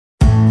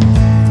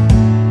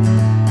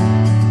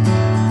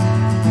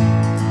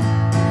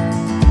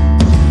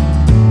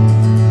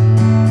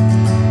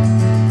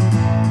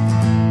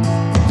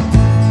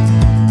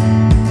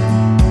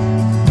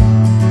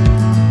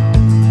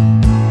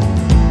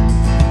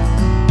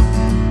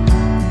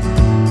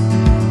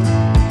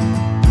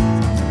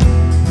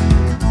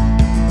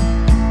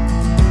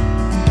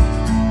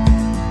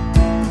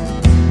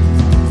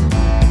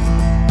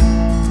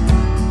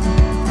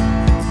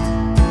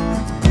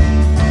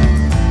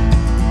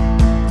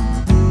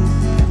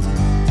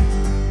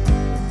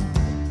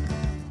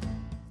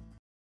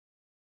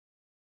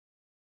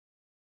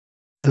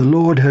The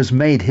Lord has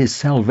made his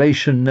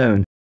salvation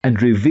known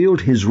and revealed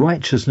his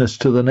righteousness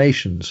to the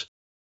nations.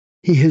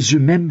 He has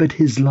remembered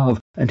his love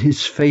and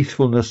his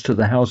faithfulness to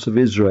the house of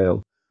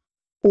Israel.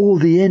 All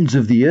the ends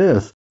of the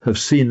earth have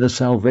seen the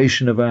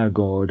salvation of our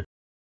God.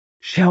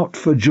 Shout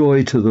for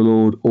joy to the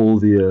Lord, all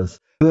the earth.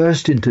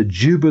 Burst into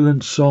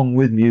jubilant song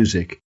with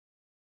music.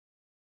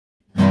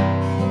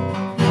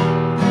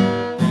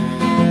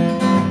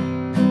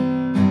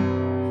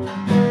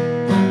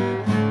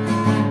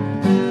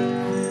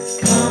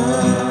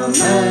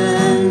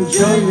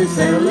 Join the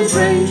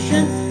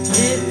celebration,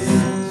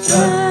 it's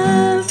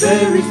a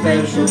very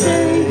special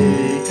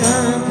day.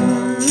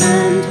 Come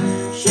and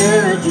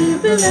share a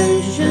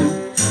jubilation,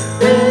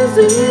 there's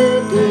a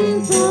new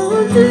king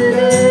born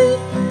today.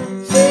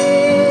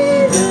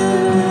 See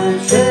the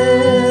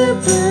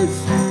shepherds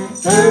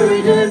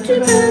hurried up to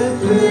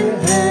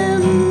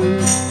Bethlehem,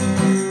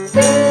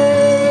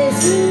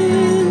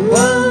 gazing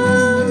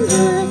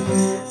wonder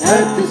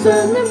at the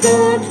Son of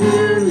God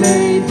who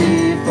lay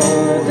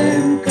before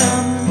them.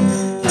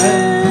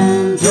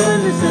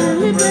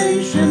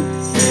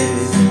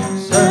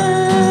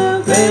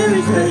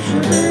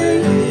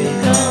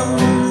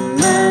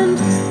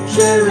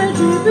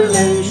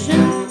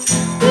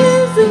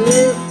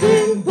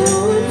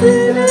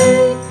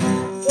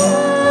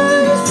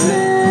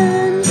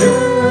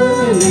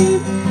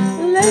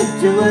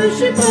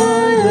 Worship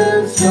by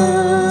a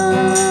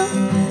star,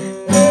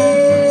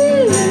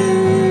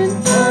 in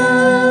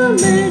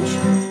Furmage,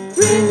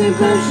 bringing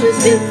precious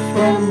gifts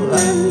from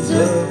lands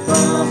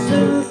afar. So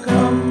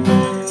come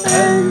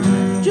and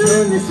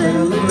join the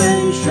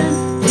celebration,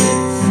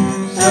 it's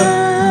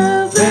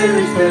a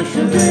very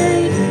special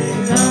day.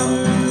 Come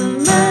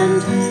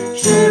and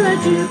share a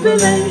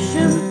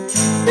jubilation,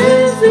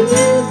 there's a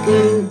new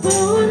king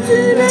born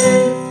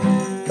today.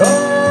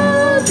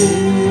 God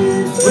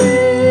is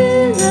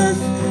with us,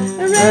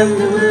 around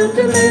the world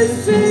the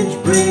message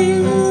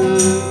bring.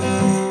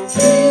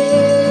 He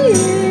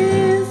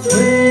is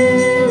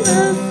with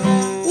us,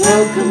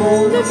 welcome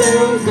all the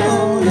bells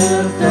on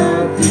earth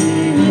are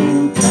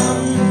pealing.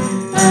 Come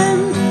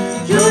and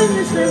join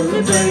the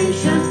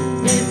celebration,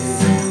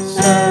 it's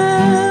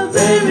a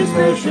very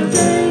special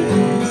day.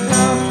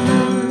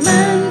 Come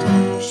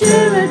and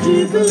share a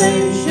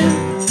jubilation,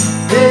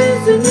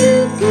 there's a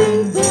new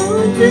king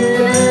born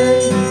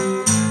today.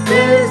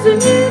 There's a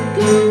new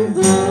king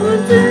born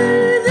today.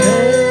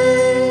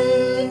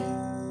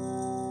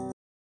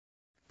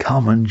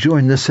 Come and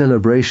join the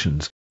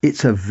celebrations.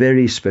 It's a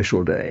very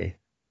special day.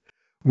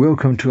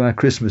 Welcome to our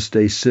Christmas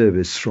Day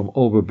service from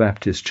Alba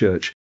Baptist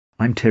Church.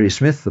 I'm Terry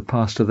Smith, the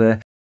pastor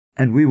there,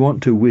 and we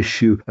want to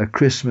wish you a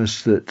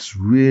Christmas that's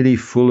really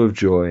full of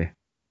joy.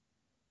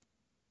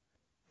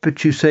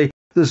 But you say,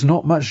 there's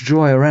not much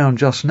joy around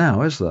just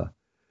now, is there?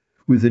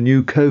 With the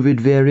new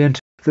COVID variant,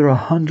 there are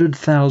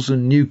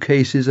 100,000 new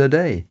cases a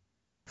day.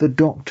 The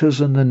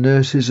doctors and the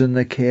nurses and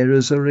the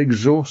carers are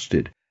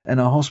exhausted, and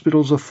our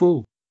hospitals are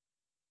full.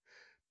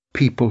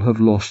 People have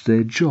lost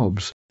their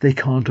jobs. They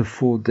can't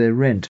afford their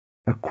rent.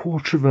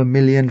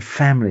 250,000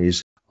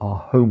 families are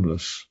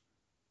homeless.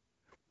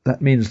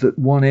 That means that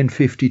 1 in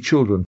 50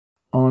 children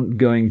aren't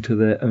going to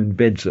their own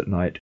beds at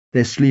night.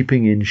 They're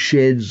sleeping in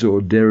sheds or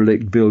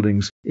derelict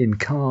buildings, in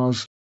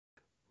cars,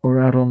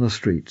 or out on the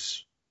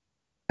streets.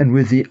 And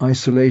with the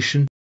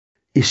isolation,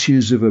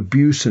 issues of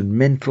abuse and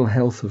mental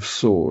health have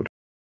soared.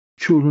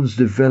 Children's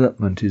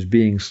development is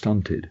being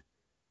stunted.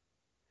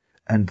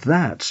 And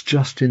that's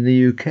just in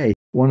the UK,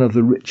 one of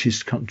the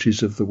richest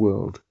countries of the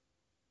world.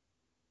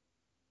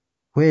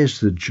 Where's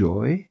the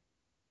joy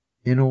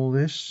in all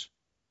this?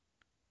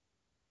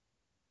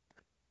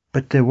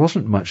 But there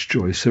wasn't much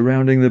joy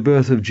surrounding the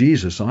birth of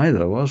Jesus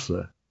either, was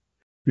there?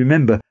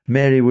 Remember,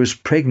 Mary was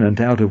pregnant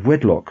out of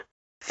wedlock.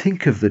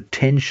 Think of the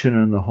tension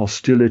and the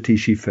hostility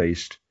she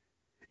faced.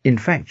 In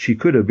fact, she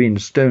could have been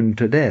stoned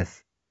to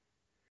death.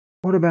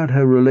 What about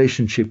her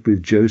relationship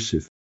with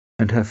Joseph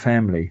and her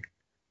family?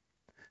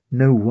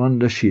 No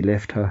wonder she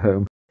left her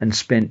home and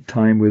spent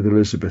time with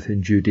Elizabeth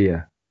in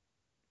Judea.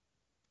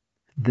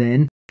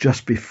 Then,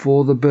 just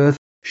before the birth,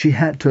 she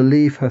had to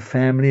leave her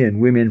family and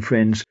women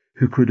friends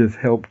who could have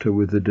helped her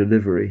with the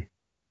delivery.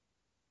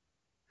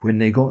 When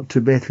they got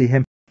to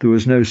Bethlehem, there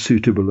was no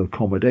suitable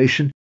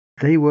accommodation.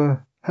 They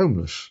were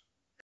homeless.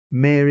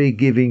 Mary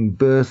giving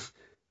birth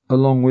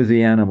along with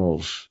the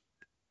animals.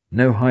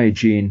 No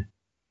hygiene,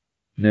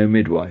 no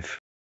midwife.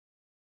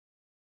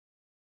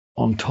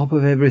 On top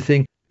of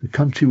everything, the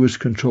country was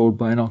controlled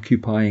by an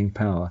occupying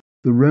power.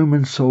 The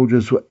Roman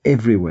soldiers were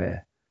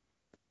everywhere.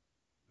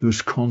 There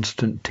was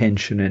constant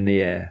tension in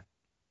the air.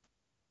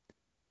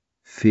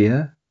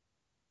 Fear,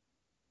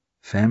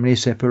 family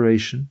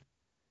separation,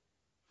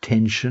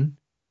 tension,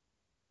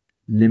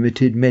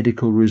 limited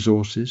medical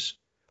resources,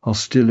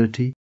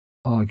 hostility,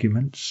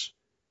 arguments.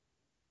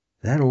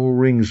 That all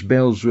rings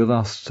bells with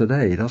us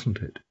today, doesn't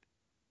it?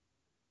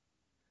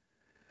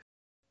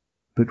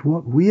 But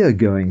what we are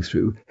going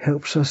through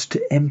helps us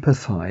to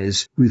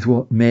empathize with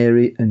what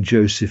Mary and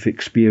Joseph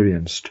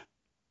experienced.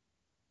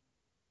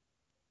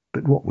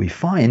 But what we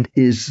find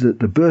is that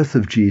the birth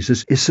of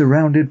Jesus is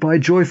surrounded by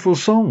joyful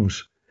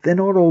songs. They're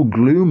not all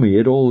gloomy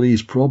at all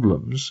these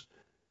problems.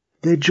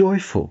 They're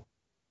joyful.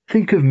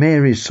 Think of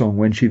Mary's song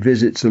when she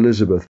visits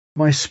Elizabeth.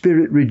 My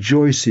spirit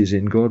rejoices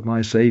in God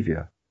my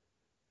Saviour.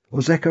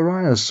 Or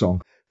Zechariah's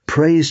song,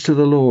 praise to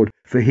the Lord,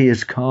 for he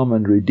has come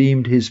and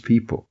redeemed his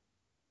people.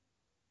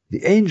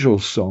 The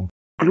angel's song,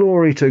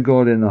 glory to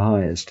God in the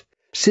highest.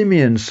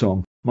 Simeon's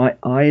song, my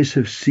eyes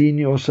have seen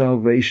your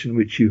salvation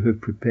which you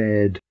have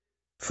prepared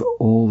for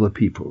all the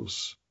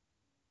peoples.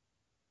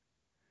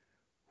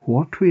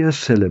 What we are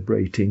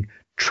celebrating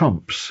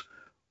trumps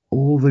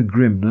all the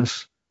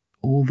grimness,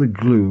 all the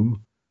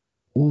gloom,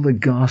 all the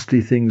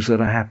ghastly things that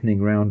are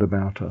happening round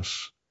about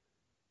us.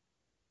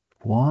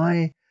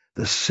 Why?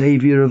 The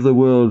Saviour of the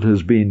world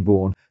has been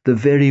born. The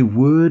very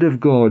Word of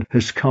God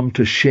has come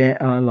to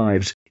share our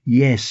lives.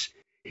 Yes,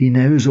 he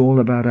knows all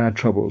about our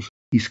troubles.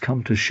 He's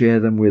come to share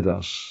them with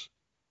us.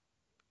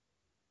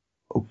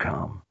 Oh,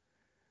 come,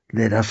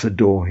 let us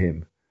adore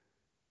him,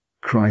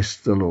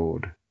 Christ the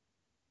Lord.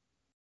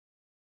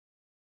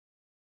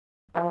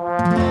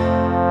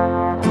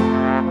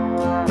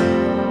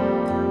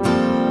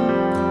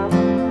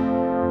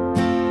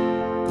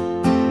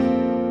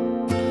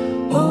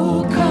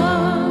 Oh,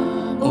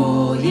 come,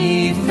 all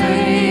ye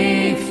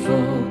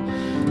faithful,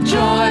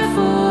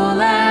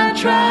 joyful and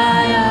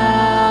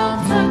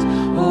triumphant.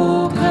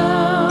 Oh,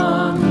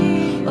 come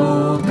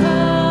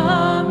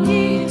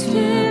ye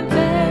to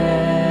Bethlehem.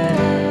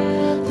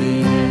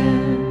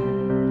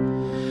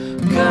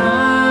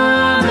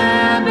 Come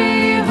and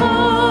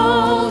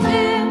behold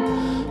him,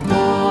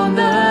 born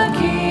the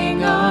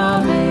King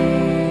of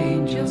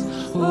angels.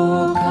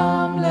 Oh,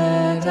 come,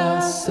 let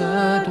us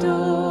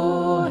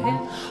adore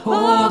him.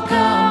 Oh,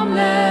 come,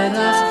 let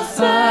us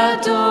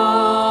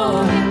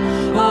adore him.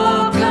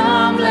 Oh,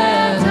 come,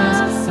 let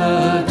us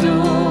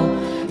adore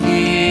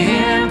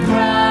him,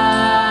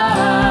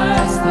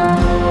 Christ the Lord.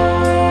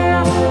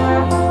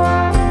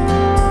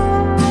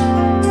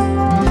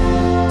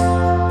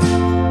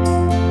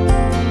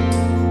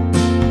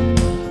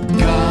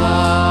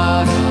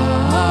 God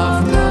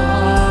of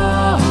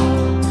God,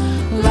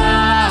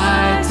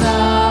 light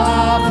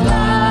of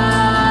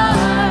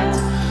light,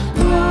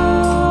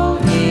 though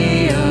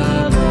he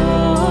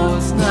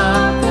oppose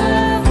not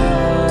the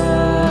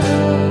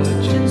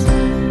virgin's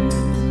womb.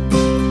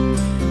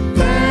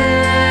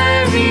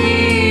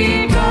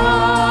 Very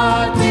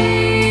God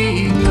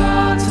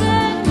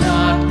begotten,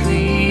 not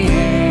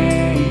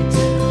created.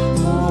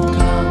 Oh,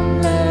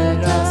 come,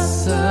 let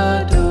us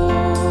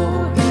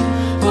adore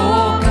him.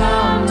 Oh,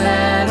 come,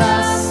 let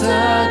us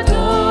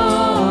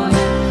adore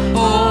him.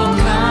 Oh,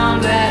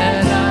 come,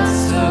 let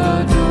us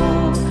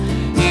adore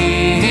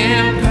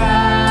him,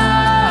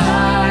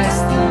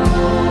 Christ the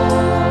Lord.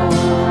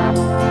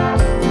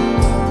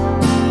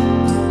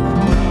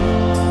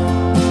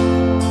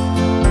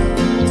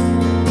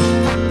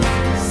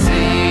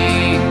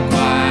 Sing,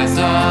 choirs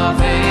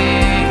of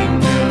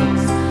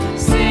angels,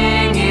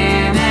 sing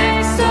in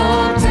exaltation.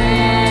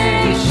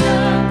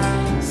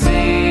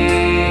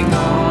 Sing,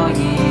 all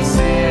ye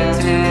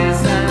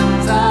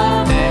citizens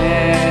of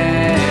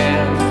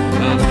heaven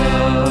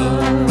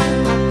above.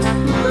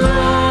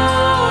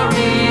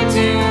 Glory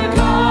to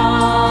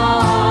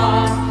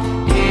God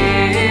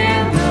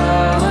in the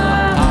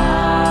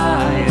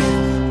highest.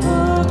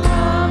 Oh,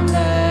 come,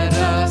 let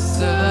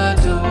us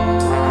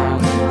adore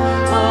him.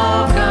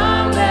 Oh,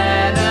 come,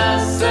 let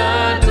us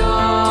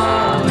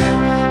adore him.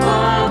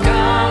 Oh,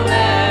 come,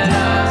 let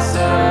us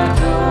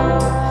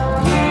adore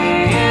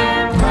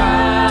him,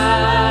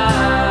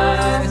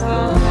 Christ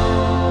the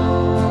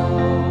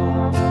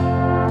Lord.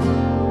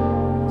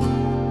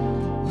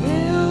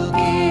 We'll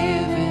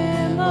give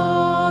him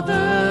all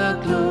the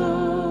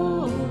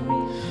glory.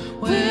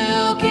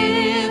 We'll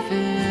give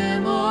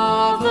him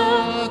all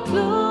the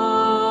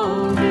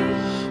glory.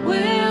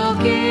 We'll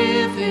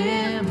give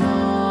him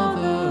all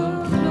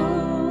the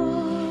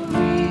glory,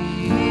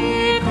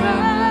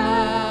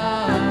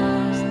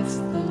 Christ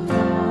the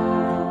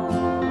Lord.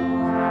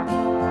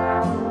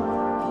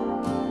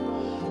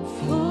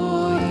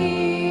 For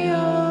he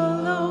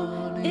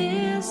alone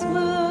is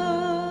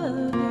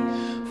worthy.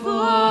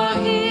 For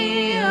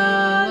he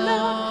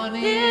alone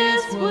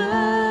is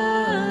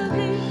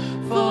worthy.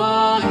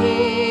 For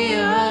he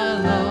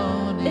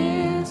alone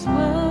is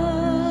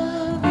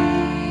worthy,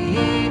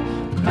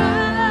 Christ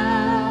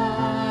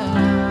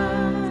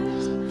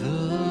the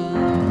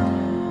Lord.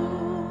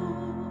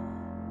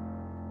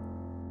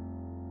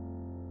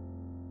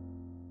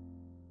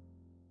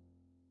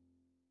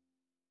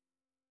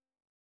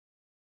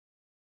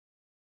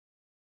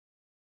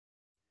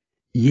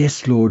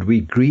 Yes, Lord,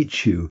 we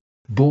greet you,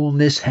 born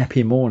this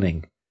happy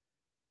morning.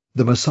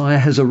 The Messiah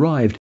has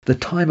arrived. The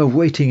time of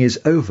waiting is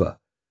over.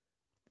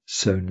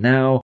 So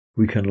now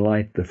we can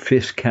light the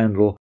 5th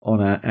candle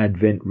on our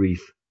Advent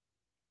wreath.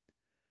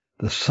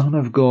 The Son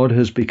of God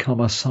has become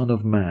a son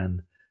of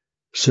man,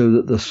 so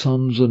that the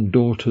sons and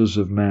daughters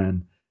of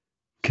man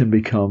can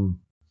become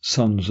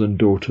sons and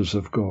daughters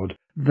of God.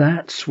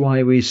 That's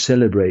why we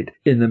celebrate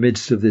in the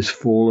midst of this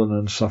fallen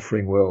and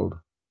suffering world.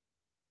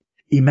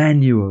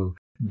 Emmanuel,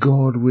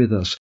 God with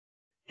us.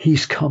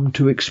 He's come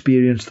to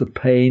experience the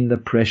pain, the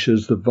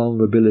pressures, the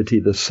vulnerability,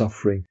 the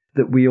suffering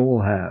that we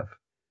all have.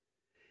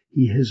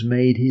 He has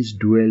made his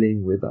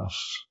dwelling with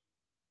us.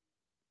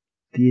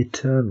 The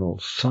eternal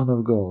Son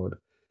of God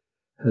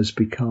has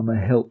become a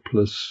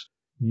helpless,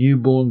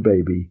 newborn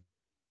baby,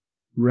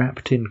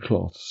 wrapped in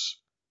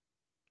cloths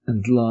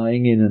and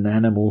lying in an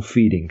animal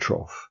feeding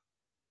trough.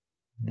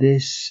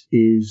 This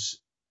is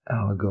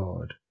our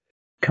God,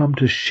 come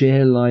to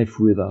share life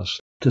with us,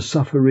 to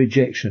suffer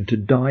rejection, to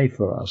die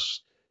for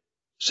us,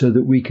 so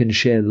that we can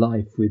share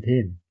life with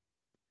him.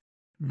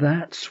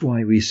 That's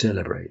why we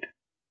celebrate.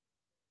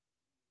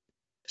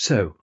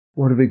 So,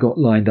 what have we got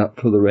lined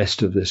up for the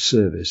rest of this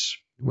service?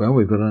 Well,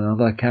 we've got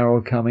another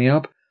carol coming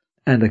up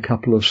and a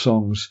couple of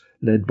songs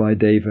led by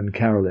Dave and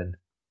Carolyn.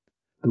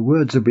 The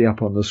words will be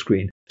up on the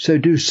screen, so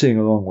do sing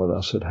along with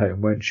us at home,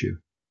 won't you?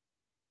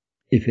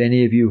 If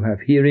any of you have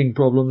hearing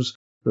problems,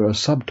 there are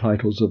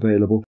subtitles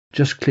available.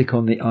 Just click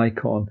on the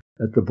icon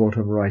at the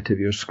bottom right of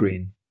your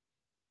screen.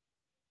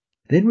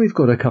 Then we've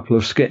got a couple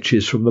of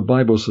sketches from the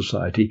Bible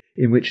Society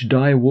in which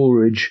Di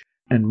Woolridge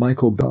and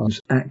Michael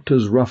Barnes act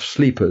as rough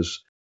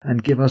sleepers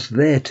and give us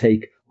their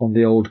take on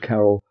the old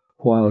carol,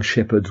 While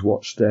Shepherds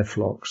Watched Their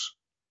Flocks.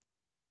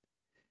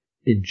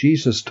 In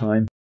Jesus'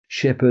 time,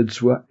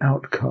 shepherds were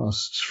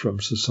outcasts from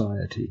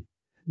society.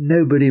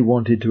 Nobody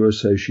wanted to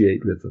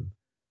associate with them.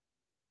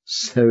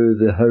 So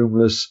the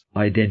homeless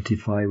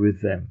identify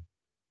with them.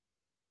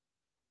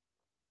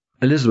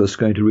 Elizabeth's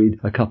going to read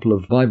a couple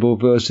of Bible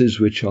verses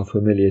which are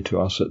familiar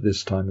to us at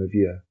this time of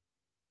year.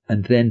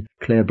 And then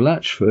Claire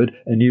Blatchford,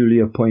 a newly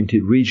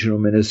appointed regional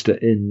minister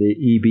in the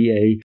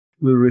EBA,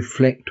 will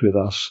reflect with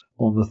us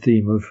on the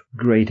theme of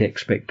great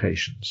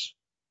expectations.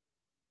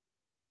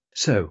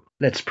 So,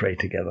 let's pray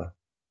together.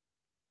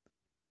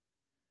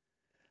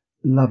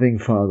 Loving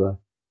Father,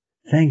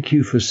 thank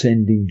you for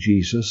sending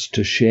Jesus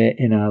to share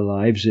in our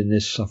lives in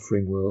this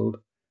suffering world.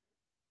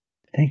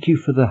 Thank you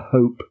for the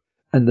hope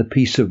and the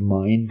peace of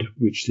mind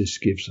which this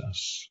gives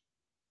us.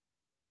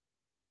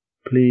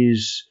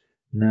 Please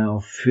now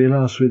fill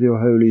us with your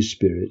Holy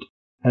Spirit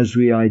as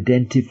we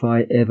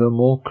identify ever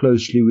more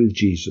closely with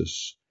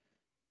Jesus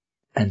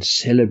and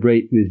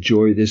celebrate with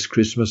joy this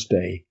Christmas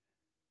day.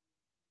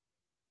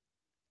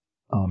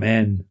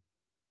 Amen.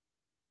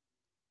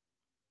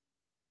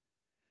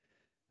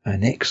 Our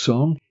next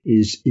song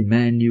is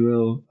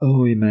Emmanuel,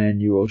 oh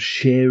Emmanuel,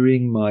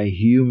 sharing my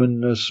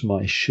humanness,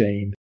 my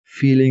shame,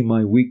 feeling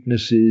my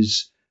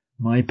weaknesses,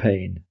 my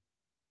pain.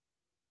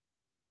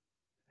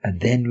 And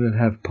then we'll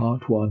have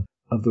part one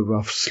of the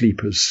Rough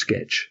Sleepers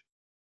sketch.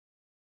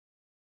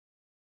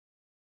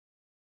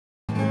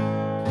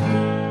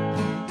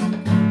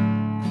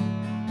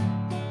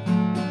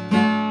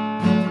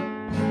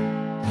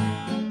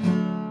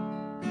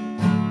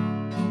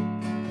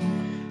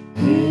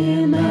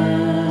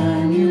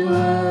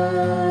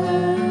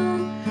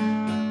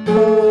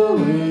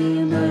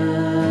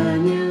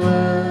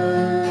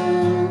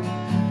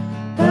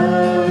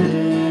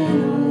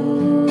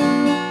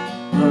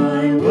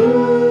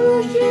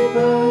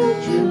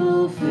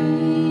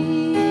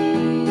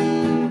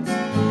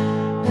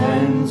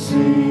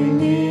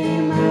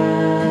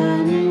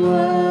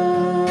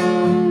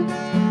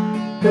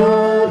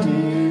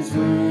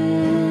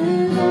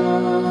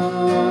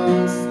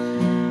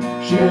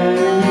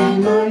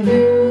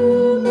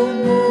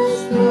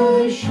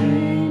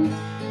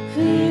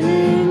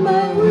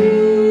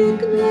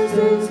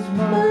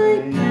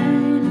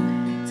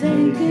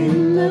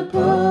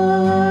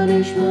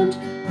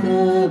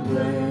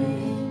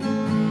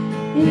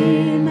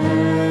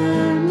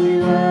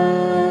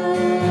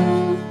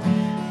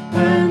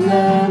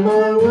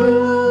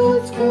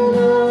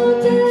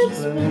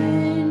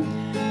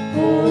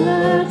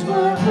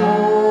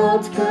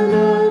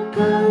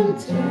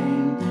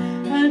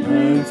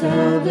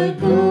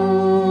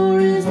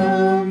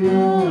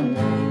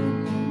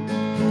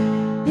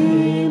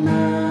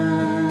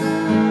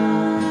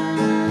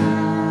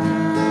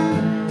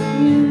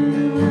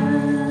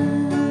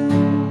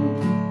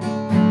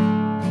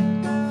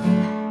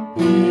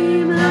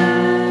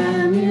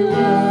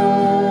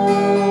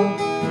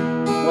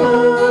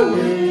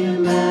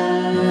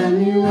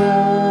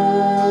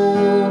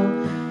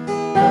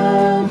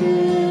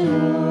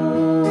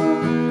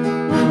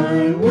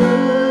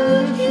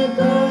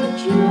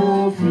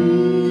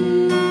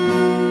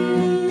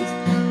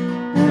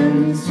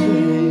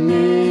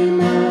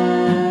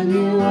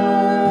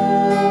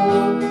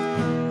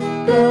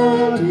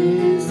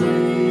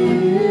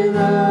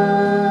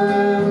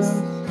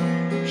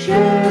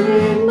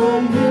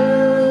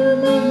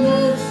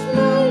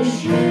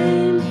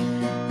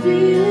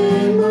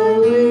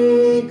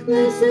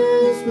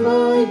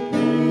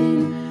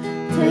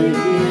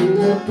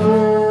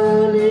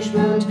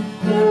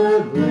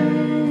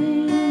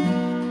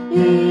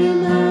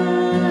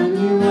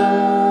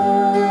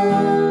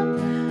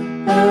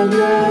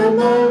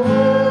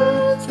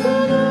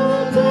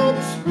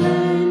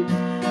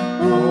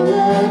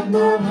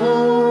 My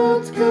heart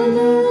words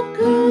cannot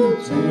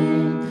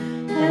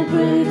contain. How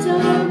great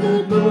are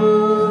the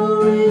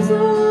glories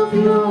of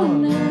your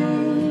name,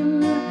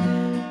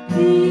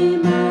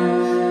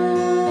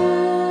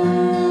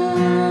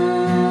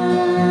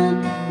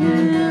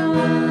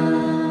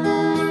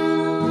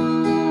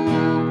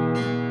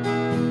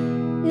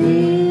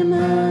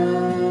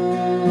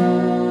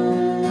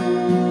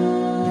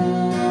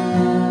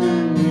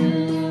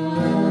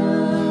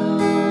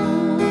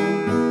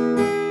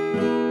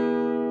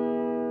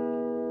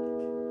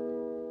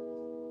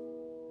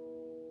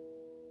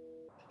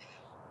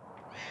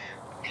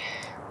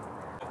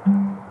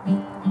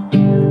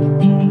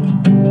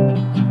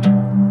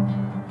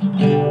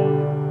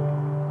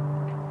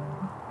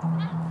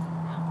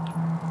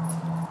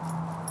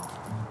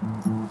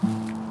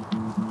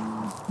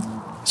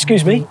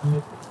 Excuse me.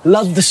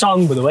 Love the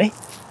song, by the way.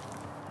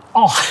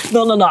 Oh,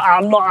 no,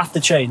 I'm not after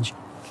change.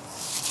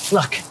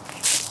 Look,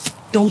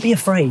 don't be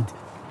afraid.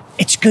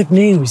 It's good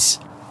news,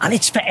 and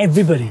it's for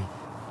everybody.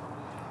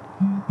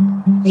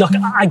 Look,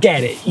 I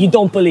get it. You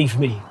don't believe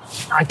me.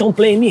 I don't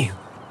blame you.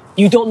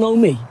 You don't know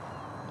me.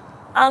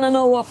 And I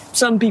know what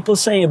some people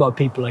say about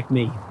people like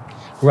me.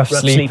 Rough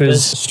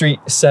sleepers, street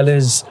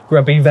sellers,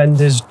 grubby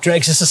vendors.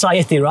 Dregs of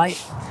society,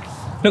 right?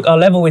 Look, I'll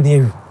level with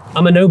you.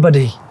 I'm a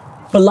nobody.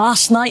 But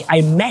last night I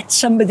met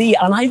somebody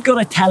and I've got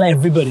to tell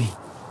everybody.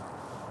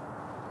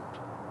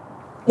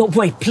 No,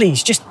 wait,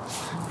 please, just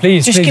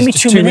give me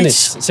 2 minutes.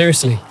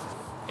 Seriously.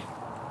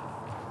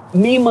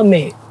 Me and my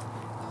mate,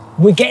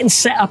 we're getting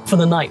set up for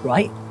the night,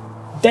 right?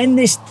 Then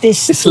this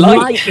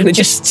light, and it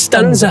just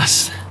stuns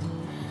us.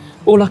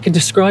 All I can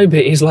describe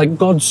it is like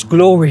God's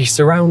glory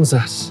surrounds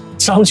us.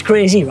 Sounds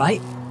crazy,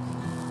 right?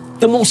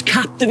 The most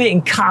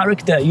captivating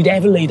character you'd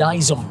ever laid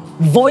eyes on.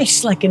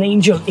 Voice like an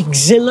angel,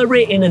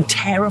 exhilarating and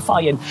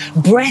terrifying,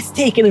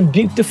 breathtaking and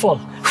beautiful.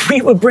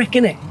 We were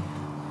bricking it.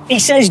 He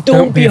says,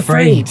 don't be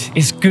afraid.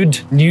 It's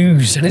good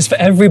news and it's for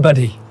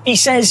everybody. He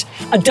says,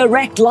 a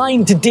direct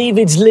line to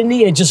David's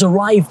lineage has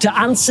arrived to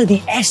answer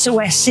the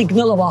SOS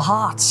signal of our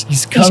hearts.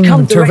 He's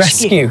come to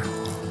rescue.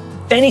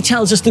 Then he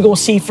tells us to go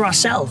see for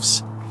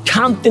ourselves.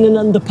 Camped in an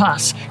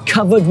underpass,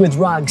 covered with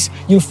rags.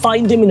 You'll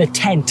find him in a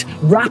tent,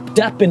 wrapped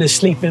up in a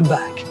sleeping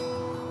bag.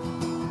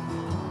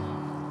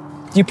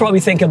 You probably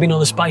think I've been on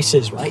the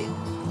spices, right?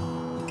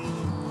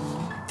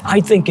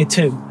 I think it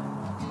too.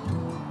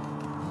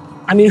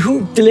 I mean,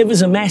 who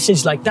delivers a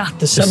message like that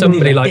to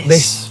somebody like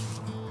this?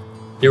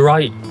 You're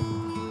right.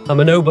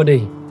 I'm a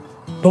nobody.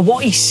 But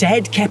what he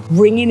said kept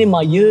ringing in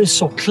my ears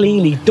so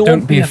clearly.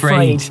 Don't be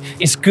afraid.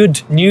 It's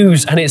good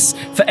news and it's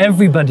for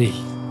everybody.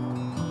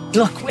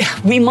 Look,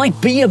 we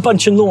might be a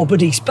bunch of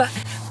nobodies, but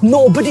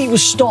nobody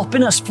was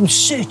stopping us from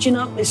searching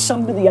out this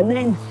somebody. And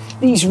then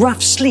these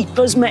rough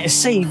sleepers met a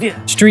saviour.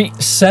 Street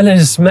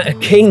sellers met a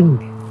king.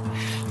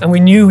 And we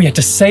knew we had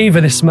to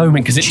savour this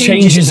moment because it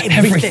changes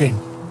everything.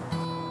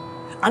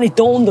 And it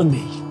dawned on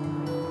me.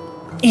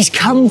 He's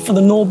come for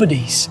the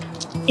nobodies.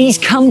 He's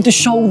come to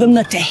show them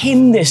that to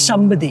him there's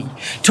somebody,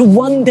 to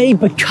one day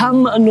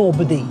become a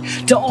nobody,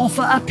 to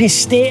offer up his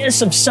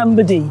status of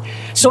somebody,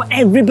 so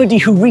everybody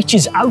who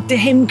reaches out to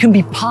him can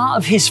be part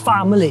of his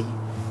family.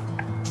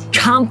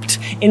 Camped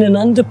in an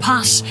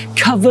underpass,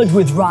 covered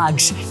with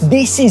rags,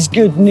 this is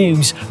good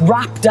news,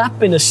 wrapped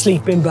up in a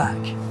sleeping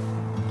bag.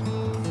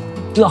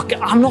 Look,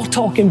 I'm not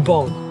talking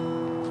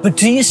bone, but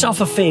do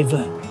yourself a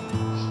favour.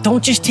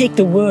 Don't just take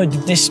the word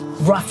of this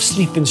rough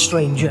sleeping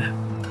stranger.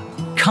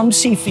 Come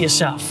see for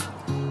yourself.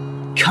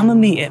 Come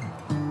and meet him.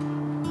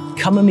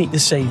 Come and meet the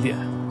Saviour.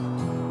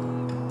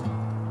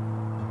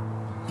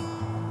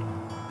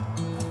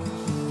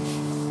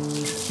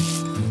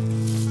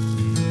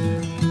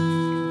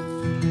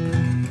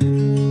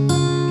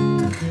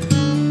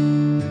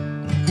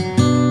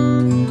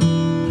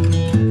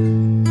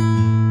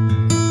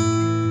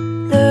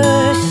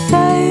 The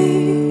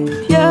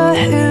Saviour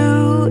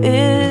who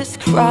is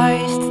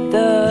Christ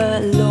the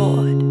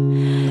Lord,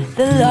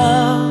 the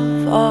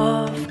love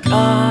of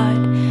God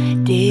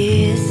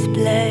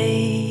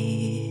displayed.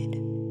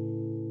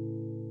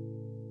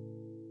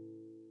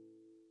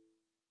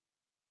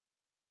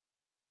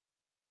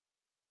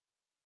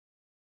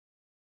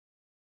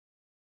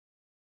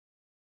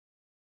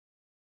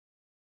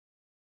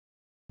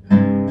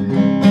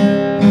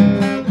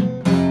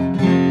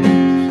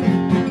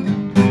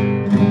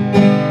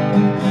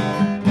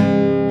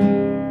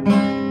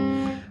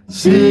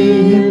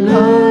 See him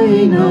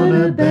lying on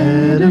a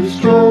bed of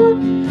straw,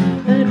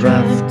 a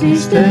drafty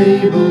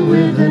stable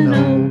with an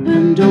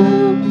open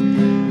door.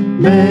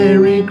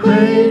 Mary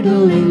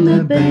cradling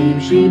the babe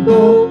she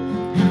bore,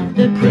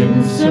 the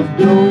Prince of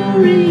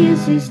Glory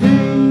is his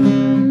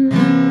name.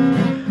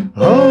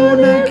 Oh,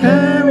 now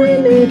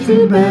carry me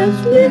to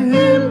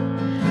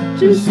Bethlehem,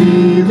 to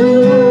see the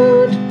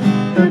Lord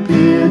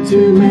appear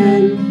to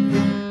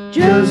men,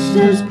 just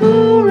as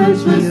poor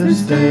as was the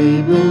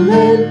stable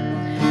then,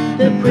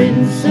 the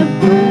Prince of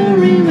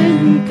Glory when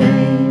he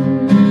came.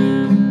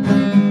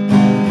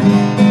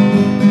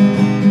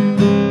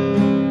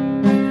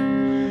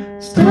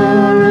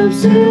 Star of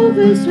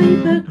silver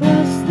sweep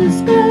across the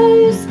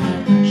skies,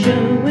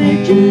 showing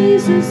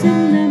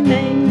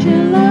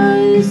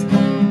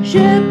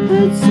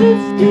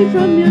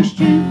from your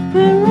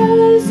stupor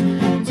rise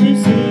to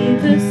see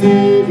the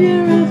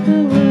Saviour of the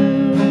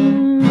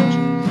world.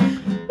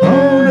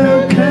 Oh, now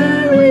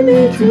carry me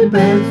to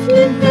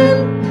Bethlehem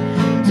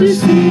to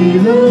see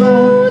the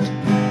Lord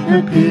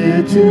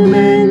appear to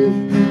men,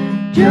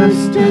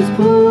 just as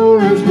poor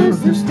as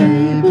was the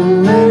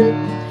stableman,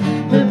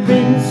 the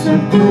Prince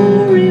of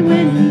Glory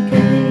when he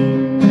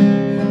came.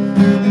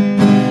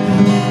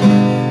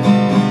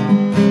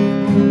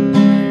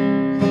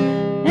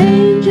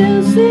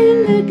 Angels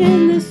sing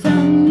again the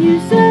song you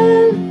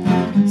sang,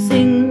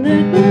 sing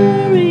the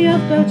glory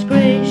of God's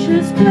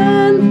gracious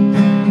plan,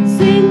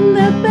 sing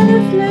that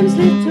Bethlehem's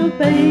little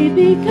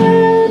baby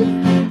can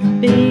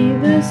be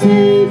the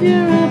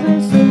Saviour of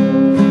us all.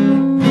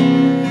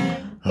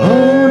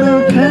 Oh,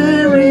 now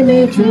carry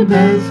me to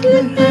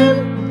Bethlehem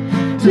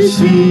to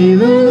see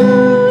the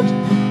Lord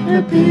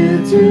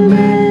appear to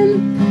men,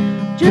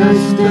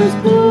 just as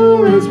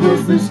poor as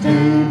was the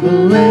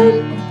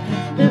stableman,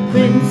 the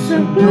Prince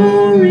of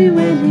Glory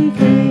when he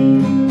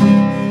came.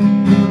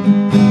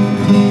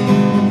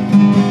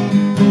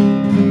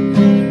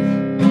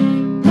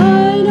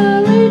 Mine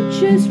are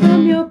riches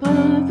from your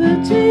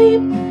poverty,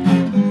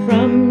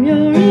 from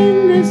your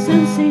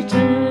innocence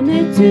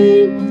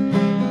eternity,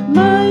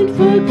 mine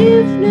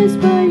forgiveness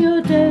by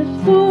your death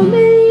for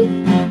me,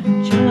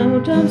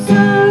 child of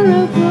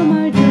sorrow for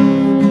my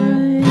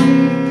joy.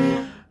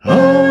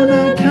 Oh,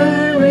 now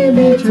carry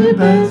me to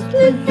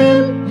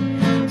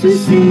Bethlehem to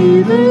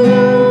see the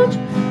Lord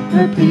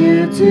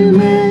appear to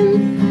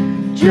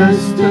men,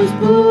 just as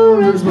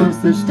poor as was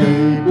the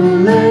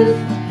stableman,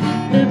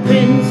 the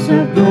Prince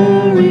of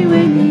Glory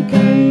when he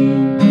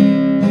came.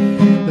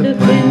 The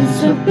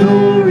Prince of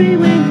Glory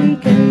when he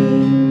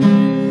came.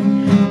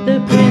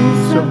 The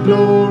Prince of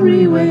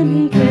Glory when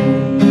he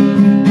came.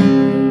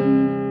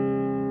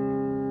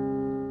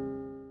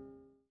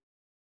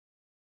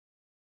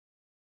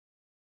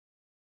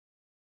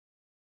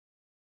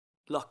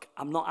 Look,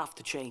 I'm not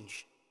after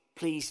change.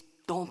 Please,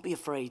 don't be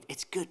afraid.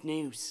 It's good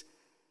news.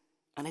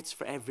 And it's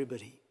for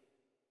everybody.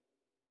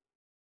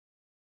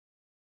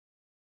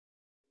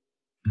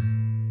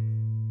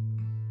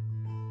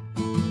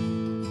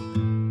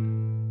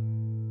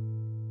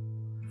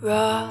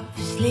 Rough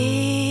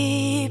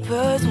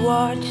sleepers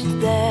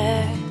watched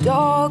their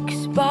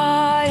dogs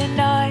by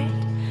night,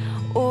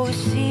 all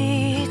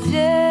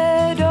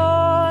seated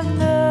on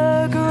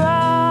the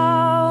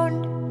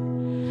ground.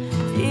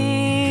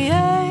 The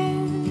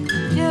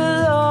angel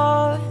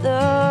of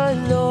the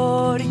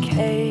Lord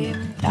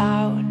came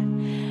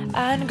down,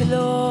 and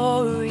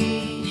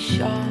glory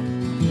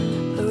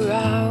shone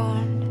around.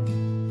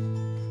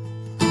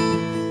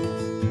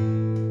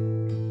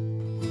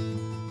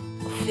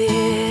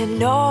 Fear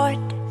not,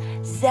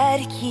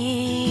 said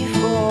he,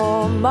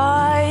 for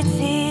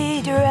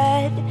mighty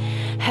dread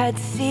had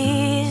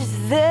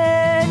seized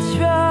their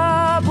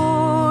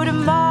troubled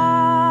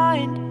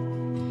mind.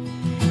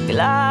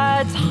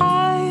 Glad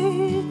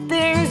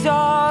tidings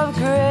of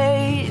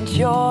great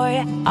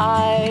joy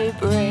I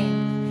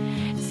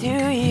bring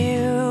to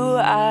you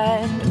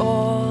and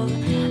all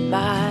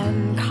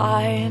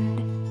mankind.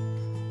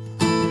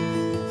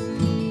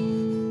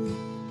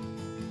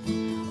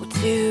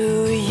 To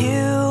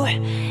you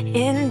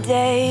in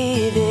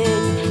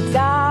David's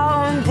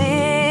town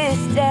this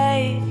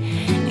day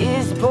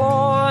is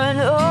born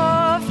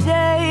of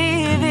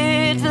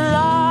David's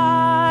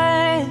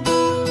line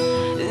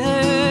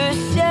the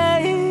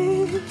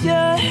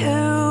Saviour,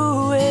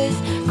 who is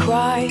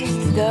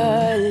Christ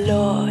the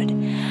Lord,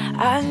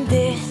 and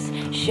this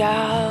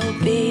shall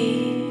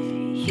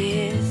be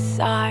his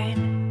sign.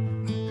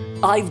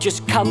 I've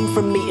just come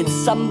from meeting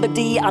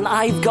somebody, and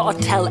I've got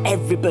to tell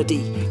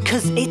everybody,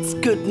 'cause it's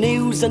good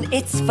news and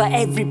it's for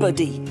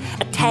everybody.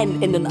 A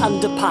tent in an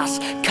underpass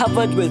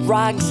covered with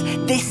rags.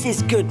 This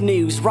is good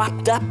news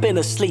wrapped up in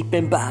a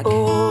sleeping bag.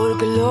 All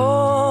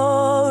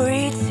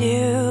glory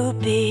to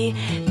be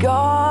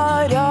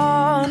God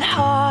on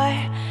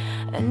high,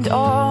 and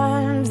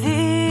on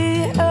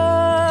the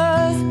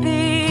earth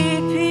be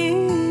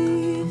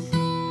peace,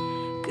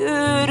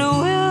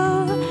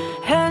 goodwill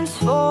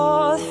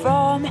henceforth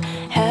from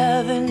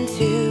heaven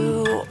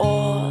to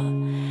all,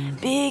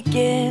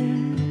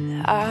 begin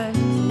and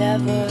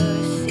never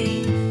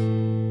cease.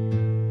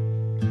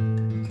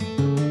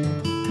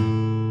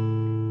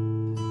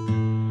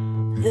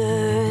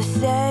 The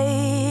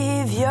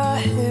Saviour,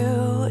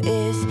 who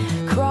is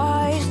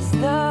Christ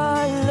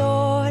the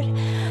Lord,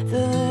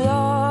 the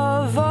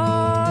love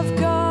of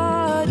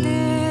God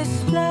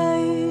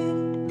displayed,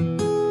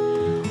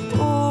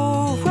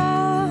 all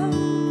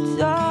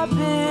wrapped up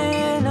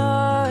in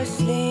a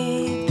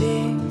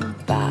sleeping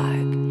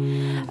bag,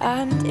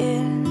 and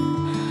in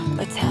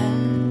a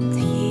tent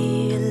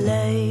he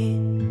lay.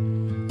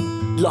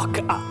 Look,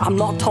 I'm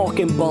not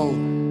talking bull,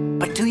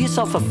 but do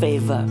yourself a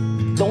favour.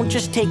 Don't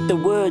just take the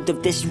word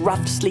of this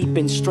rough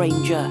sleeping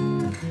stranger.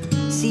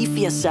 See for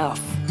yourself.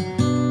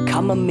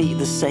 Come and meet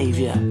the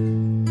Saviour.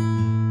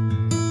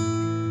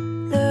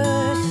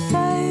 The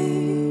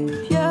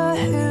Saviour,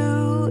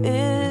 who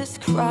is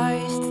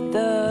Christ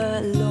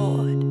the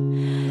Lord,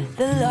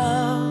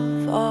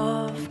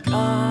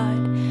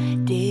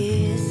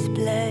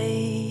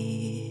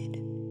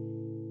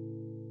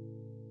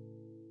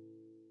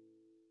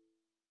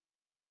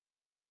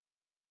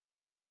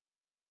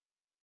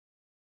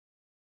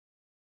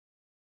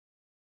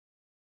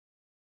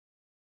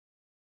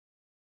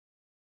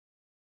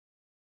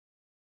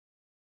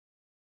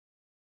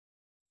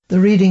 The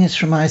reading is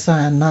from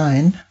Isaiah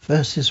 9,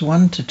 verses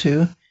 1 to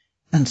 2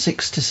 and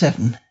 6 to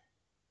 7.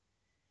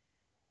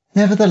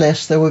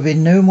 Nevertheless, there will be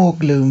no more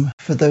gloom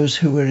for those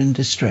who were in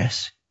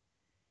distress.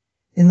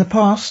 In the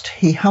past,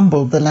 he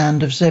humbled the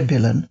land of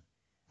Zebulun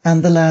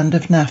and the land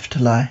of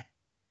Naphtali.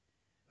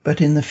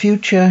 But in the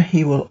future,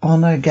 he will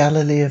honor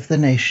Galilee of the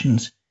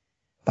nations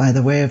by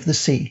the way of the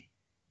sea,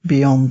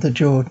 beyond the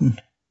Jordan.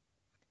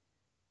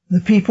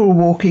 The people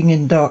walking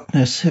in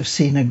darkness have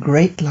seen a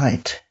great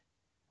light.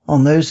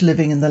 On those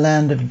living in the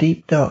land of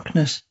deep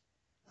darkness,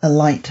 a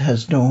light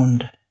has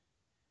dawned.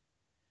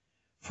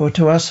 For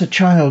to us a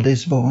child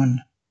is born,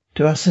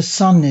 to us a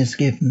son is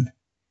given,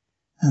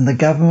 and the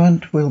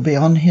government will be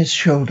on his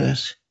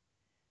shoulders,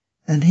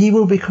 and he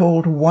will be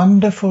called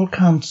Wonderful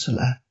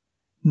Counselor,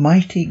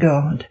 Mighty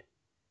God,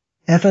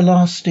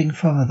 Everlasting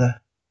Father,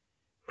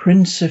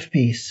 Prince of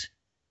Peace.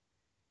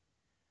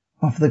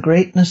 Of the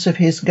greatness of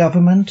his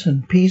government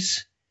and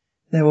peace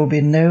there will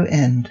be no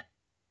end.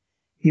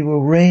 He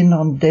will reign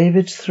on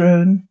David's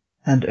throne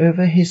and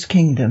over his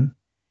kingdom,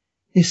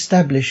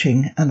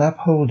 establishing and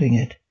upholding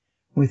it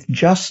with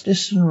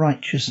justice and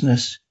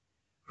righteousness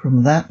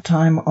from that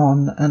time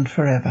on and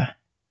forever.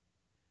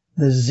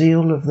 The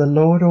zeal of the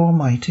Lord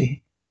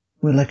Almighty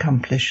will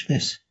accomplish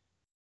this.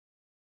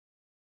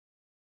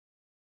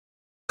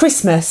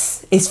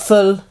 Christmas is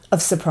full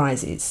of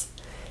surprises.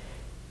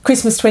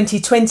 Christmas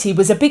 2020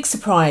 was a big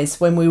surprise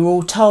when we were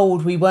all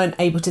told we weren't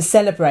able to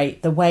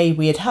celebrate the way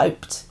we had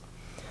hoped.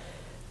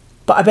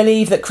 But I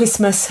believe that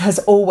Christmas has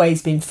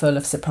always been full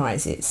of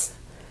surprises.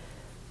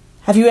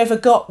 Have you ever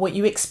got what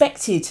you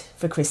expected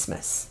for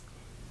Christmas?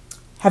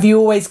 Have you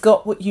always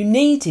got what you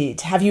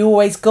needed? Have you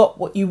always got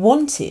what you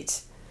wanted?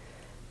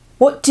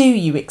 What do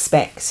you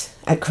expect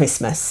at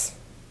Christmas?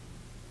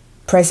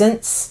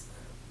 Presents?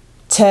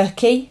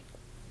 Turkey?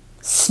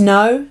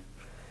 Snow?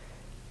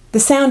 The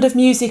sound of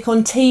music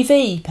on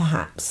TV,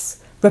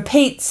 perhaps?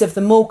 Repeats of the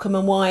Morecambe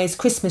and Wise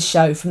Christmas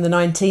show from the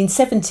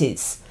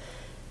 1970s?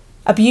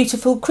 A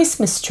beautiful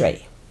Christmas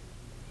tree?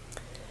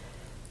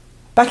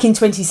 Back in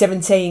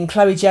 2017,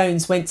 Chloe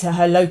Jones went to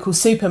her local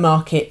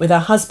supermarket with her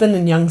husband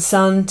and young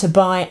son to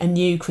buy a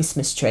new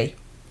Christmas tree.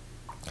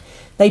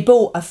 They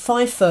bought a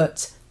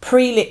 5-foot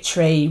pre-lit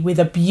tree with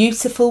a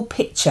beautiful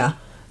picture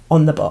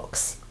on the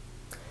box.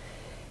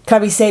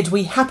 Chloe said,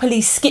 "We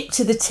happily skipped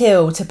to the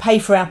till to pay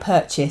for our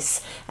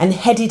purchase and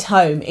headed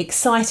home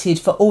excited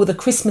for all the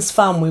Christmas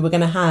fun we were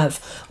going to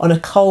have on a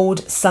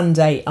cold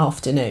Sunday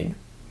afternoon."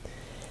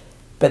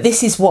 But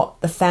this is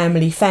what the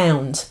family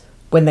found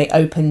when they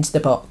opened the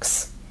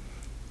box.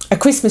 A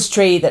Christmas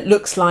tree that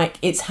looks like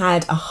it's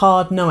had a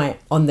hard night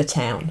on the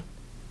town.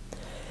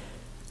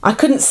 "I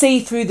couldn't see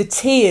through the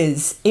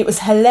tears. It was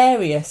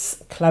hilarious,"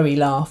 Chloe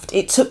laughed.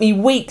 "It took me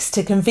weeks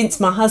to convince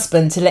my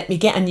husband to let me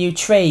get a new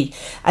tree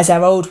as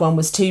our old one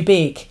was too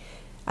big.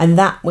 And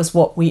that was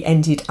what we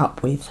ended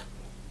up with."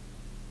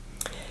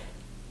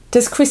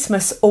 Does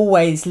Christmas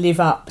always live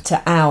up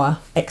to our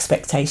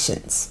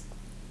expectations?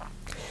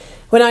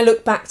 When I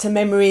look back to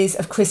memories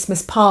of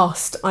Christmas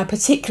past, I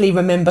particularly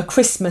remember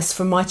Christmas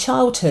from my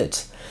childhood.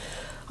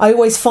 I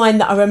always find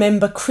that I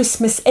remember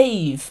Christmas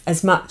Eve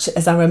as much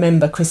as I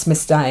remember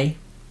Christmas Day.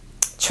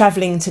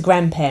 Travelling to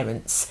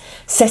grandparents,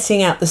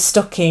 setting out the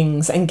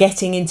stockings and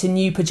getting into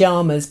new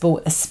pyjamas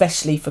bought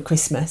especially for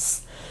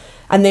Christmas.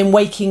 And then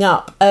waking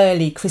up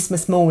early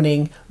Christmas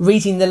morning,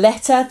 reading the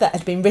letter that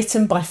had been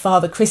written by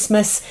Father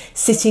Christmas,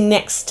 sitting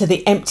next to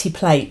the empty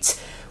plate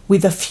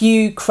with a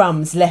few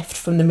crumbs left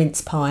from the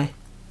mince pie.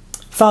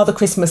 Father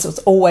Christmas was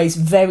always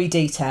very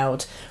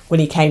detailed when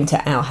he came to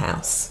our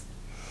house.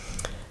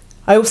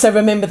 I also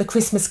remember the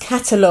Christmas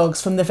catalogues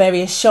from the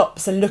various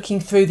shops and looking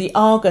through the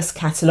Argos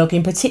catalogue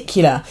in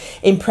particular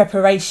in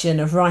preparation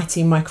of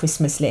writing my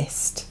Christmas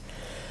list.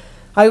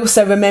 I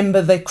also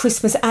remember the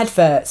Christmas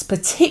adverts,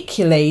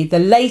 particularly the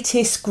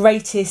latest,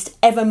 greatest,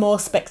 ever more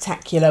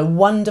spectacular,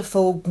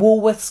 wonderful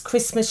Woolworths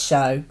Christmas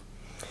show.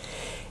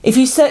 If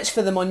you search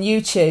for them on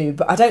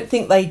YouTube, I don't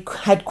think they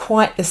had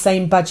quite the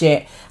same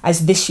budget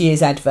as this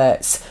year's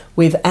adverts,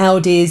 with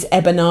Aldi's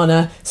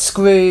Ebanana,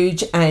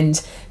 Scrooge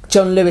and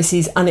John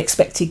Lewis's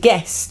Unexpected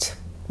Guest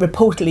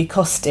reportedly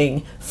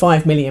costing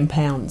 £5 million.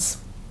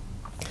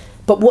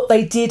 But what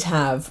they did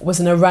have was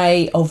an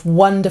array of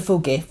wonderful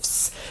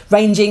gifts,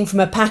 ranging from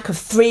a pack of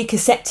 3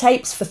 cassette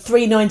tapes for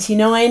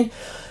 $3.99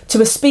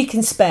 to a Speak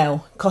and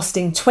Spell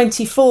costing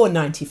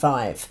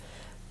 $24.95,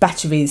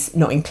 batteries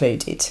not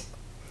included.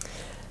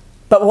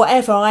 But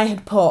whatever I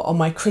had put on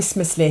my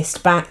Christmas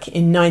list back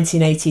in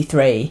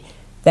 1983,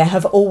 there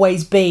have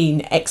always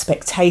been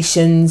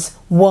expectations,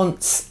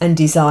 wants and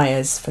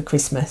desires for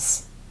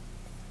Christmas.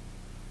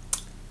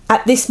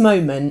 At this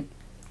moment,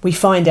 we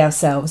find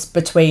ourselves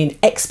between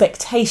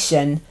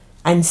expectation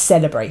and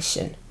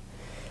celebration.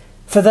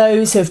 For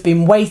those who have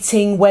been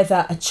waiting,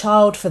 whether a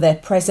child for their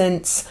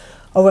presents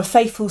or a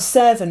faithful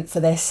servant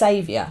for their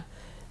Saviour,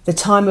 the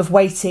time of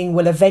waiting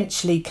will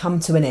eventually come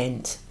to an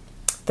end.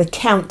 The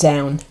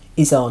countdown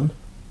is on.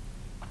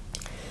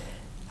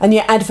 And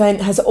yet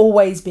Advent has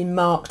always been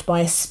marked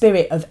by a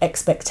spirit of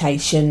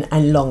expectation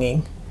and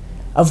longing.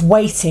 of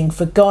waiting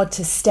for God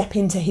to step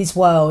into his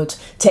world,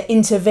 to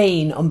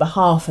intervene on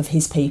behalf of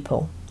his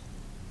people.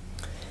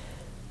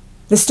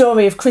 The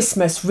story of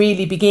Christmas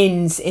really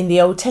begins in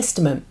the Old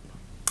Testament.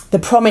 The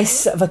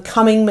promise of a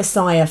coming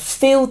Messiah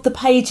filled the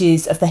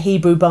pages of the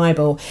Hebrew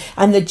Bible,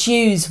 and the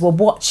Jews were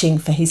watching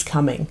for his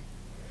coming.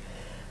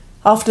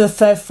 After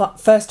the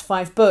first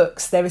 5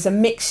 books, there is a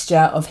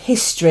mixture of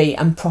history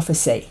and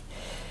prophecy.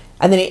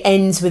 And then it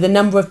ends with a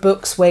number of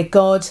books where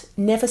God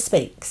never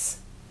speaks.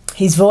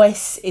 His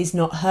voice is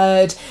not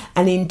heard,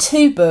 and in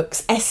 2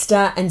 books,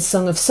 Esther and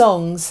Song of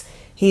Songs,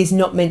 he is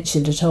not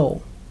mentioned at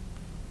all.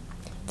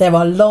 There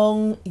are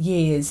long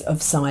years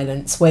of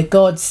silence where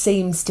God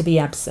seems to be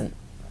absent.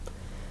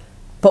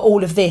 But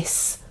all of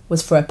this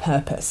was for a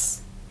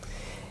purpose.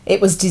 It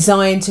was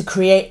designed to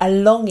create a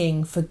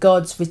longing for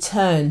God's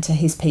return to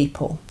his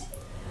people.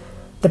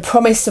 The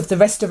promise of the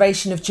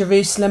restoration of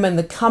Jerusalem and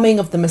the coming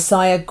of the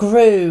Messiah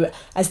grew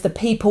as the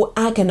people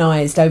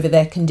agonised over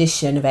their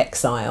condition of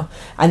exile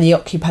and the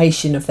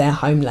occupation of their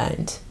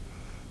homeland.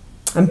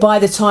 And by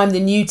the time the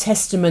New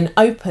Testament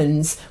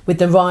opens with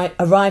the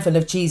arrival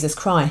of Jesus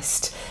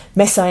Christ,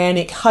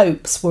 messianic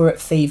hopes were at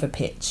fever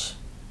pitch.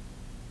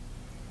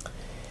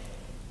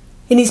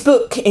 In his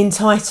book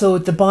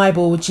entitled The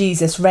Bible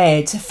Jesus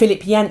Read,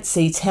 Philip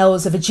Yancey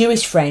tells of a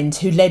Jewish friend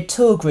who led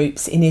tour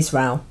groups in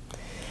Israel.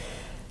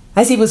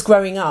 As he was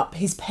growing up,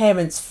 his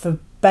parents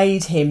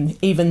forbade him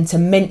even to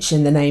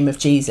mention the name of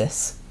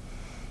Jesus.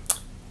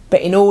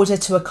 But in order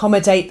to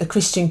accommodate the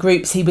Christian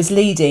groups he was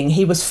leading,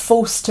 he was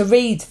forced to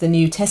read the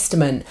New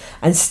Testament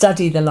and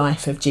study the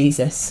life of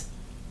Jesus.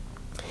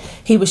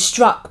 He was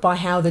struck by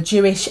how the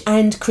Jewish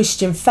and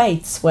Christian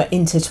faiths were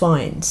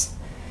intertwined.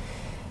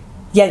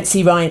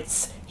 Yancey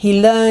writes, he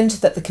learned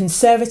that the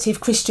conservative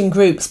Christian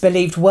groups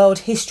believed world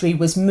history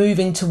was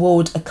moving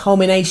toward a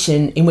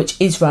culmination in which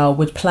Israel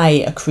would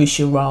play a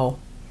crucial role.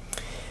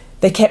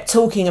 They kept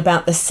talking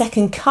about the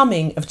second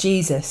coming of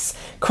Jesus,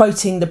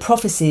 quoting the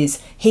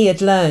prophecies he had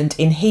learned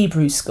in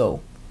Hebrew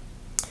school.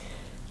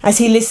 As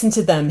he listened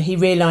to them, he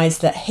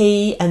realised that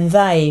he and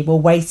they were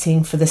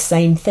waiting for the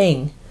same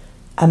thing,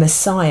 a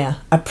Messiah,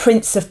 a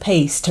Prince of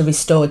Peace to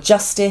restore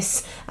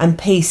justice and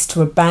peace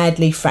to a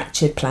badly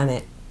fractured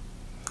planet.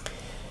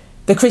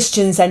 The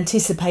Christians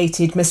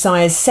anticipated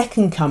Messiah's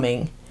second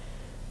coming.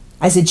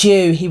 As a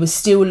Jew, he was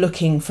still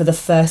looking for the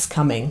first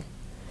coming.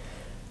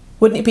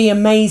 Wouldn't it be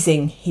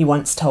amazing, he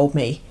once told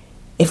me,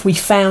 if we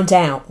found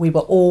out we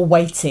were all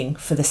waiting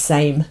for the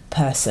same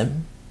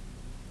person?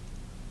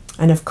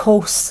 And of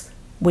course,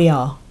 we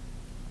are.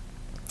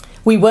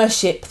 We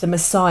worship the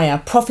Messiah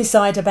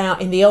prophesied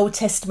about in the Old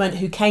Testament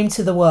who came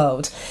to the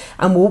world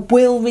and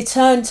will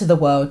return to the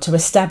world to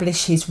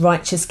establish his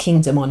righteous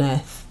kingdom on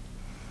earth.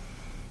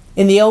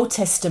 In the Old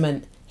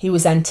Testament, he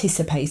was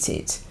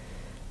anticipated,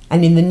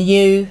 and in the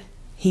New,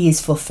 he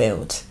is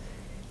fulfilled.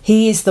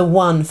 He is the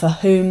one for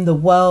whom the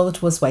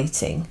world was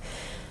waiting.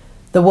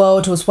 The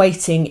world was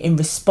waiting in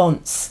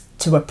response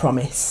to a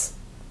promise.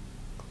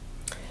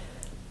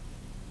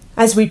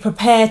 As we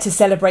prepare to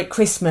celebrate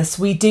Christmas,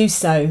 we do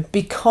so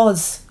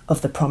because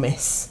of the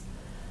promise.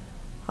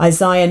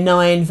 Isaiah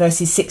 9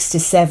 verses 6 to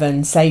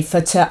 7 say,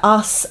 "For to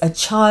us a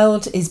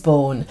child is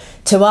born,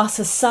 to us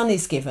a son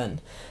is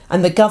given,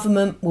 and the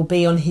government will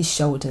be on his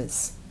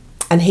shoulders.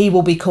 And he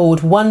will be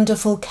called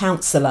Wonderful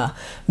Counselor,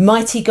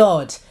 Mighty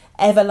God,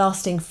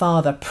 Everlasting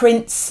Father,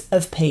 Prince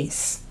of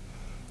Peace.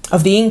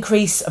 Of the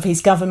increase of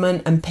his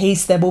government and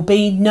peace there will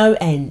be no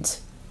end.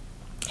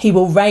 He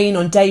will reign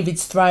on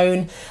David's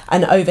throne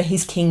and over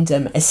his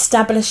kingdom,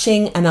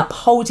 establishing and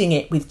upholding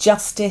it with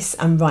justice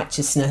and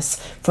righteousness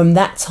from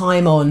that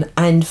time on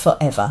and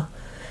forever.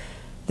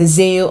 The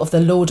zeal of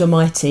the Lord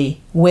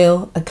Almighty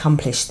will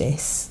accomplish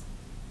this."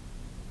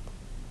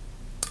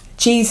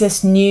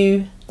 Jesus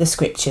knew the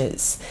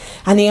scriptures,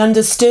 and he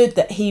understood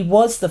that he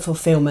was the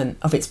fulfilment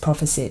of its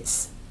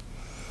prophecies.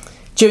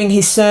 During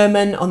his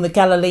sermon on the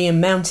Galilean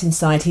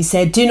mountainside, he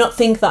said, "Do not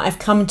think that I've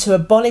come to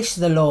abolish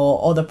the law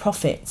or the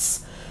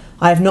prophets.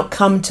 I have not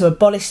come to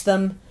abolish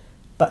them,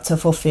 but to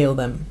fulfill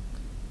them."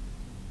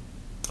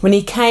 When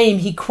he came,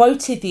 he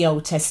quoted the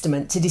Old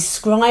Testament to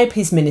describe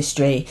his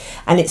ministry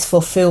and its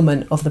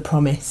fulfilment of the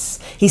promise.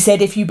 He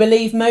said, "If you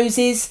believe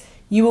Moses,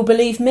 you will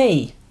believe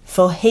me,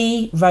 for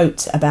he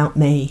wrote about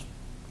me."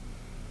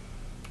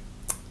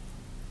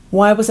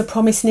 Why was a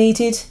promise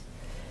needed?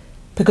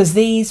 Because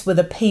these were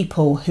the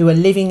people who were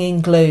living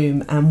in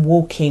gloom and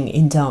walking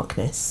in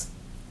darkness.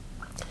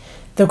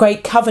 The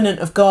great covenant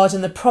of God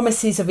and the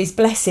promises of his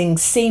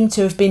blessings seemed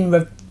to have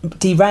been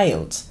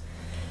derailed.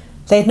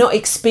 They had not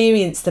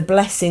experienced the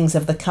blessings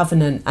of the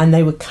covenant, and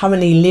they were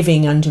currently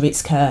living under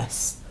its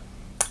curse.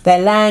 Their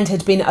land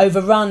had been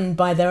overrun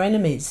by their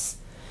enemies.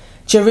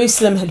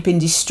 Jerusalem had been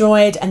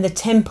destroyed, and the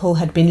temple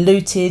had been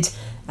looted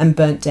and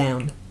burnt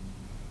down.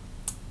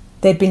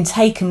 They had been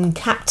taken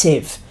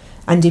captive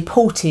and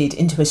deported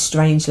into a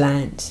strange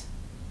land.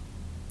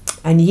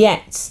 And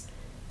yet,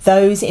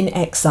 those in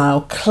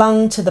exile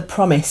clung to the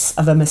promise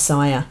of a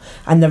Messiah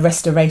and the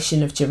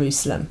restoration of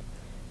Jerusalem,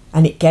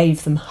 and it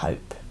gave them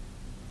hope.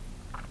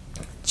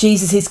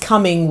 Jesus'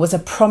 coming was a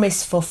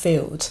promise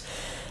fulfilled.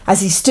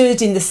 As he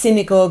stood in the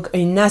synagogue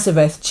in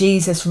Nazareth,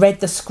 Jesus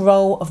read the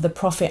scroll of the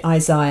prophet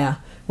Isaiah,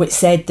 which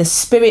said, "The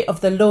Spirit of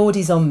the Lord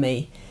is on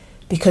me,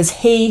 because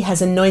he has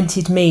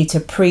anointed me to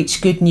preach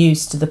good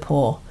news to the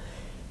poor.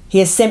 He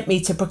has sent me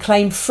to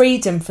proclaim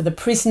freedom for the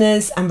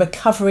prisoners and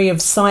recovery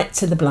of sight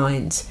to the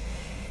blind,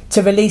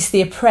 to release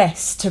the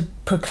oppressed, to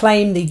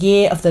proclaim the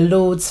year of the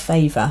Lord's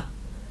favour."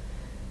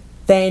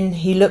 Then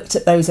he looked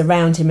at those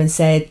around him and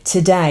said,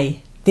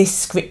 "Today, this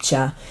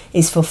scripture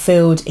is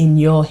fulfilled in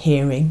your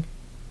hearing."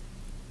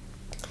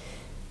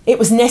 It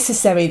was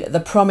necessary that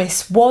the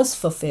promise was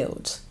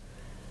fulfilled.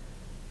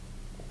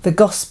 The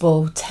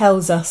gospel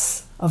tells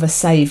us of a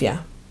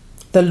saviour.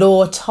 The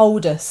law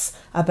told us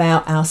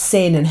about our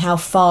sin and how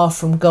far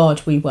from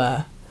God we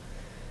were.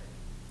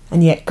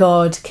 And yet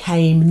God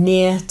came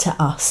near to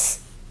us,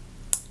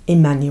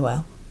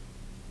 Emmanuel.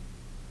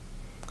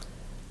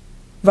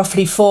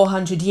 Roughly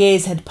 400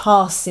 years had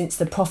passed since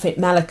the prophet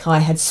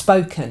Malachi had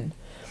spoken.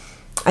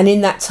 And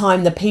in that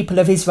time, the people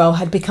of Israel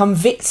had become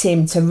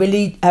victim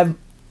to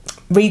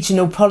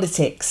regional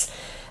politics,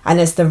 and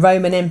as the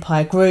Roman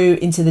Empire grew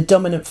into the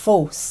dominant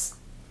force.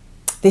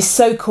 This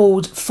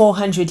so-called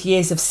 400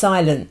 years of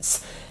silence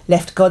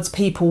left God's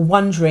people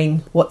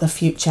wondering what the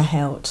future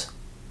held.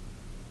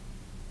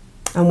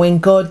 And when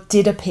God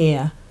did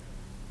appear,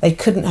 they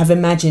couldn't have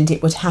imagined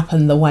it would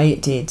happen the way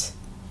it did.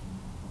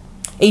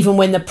 Even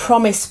when the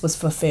promise was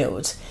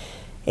fulfilled,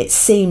 it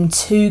seemed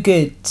too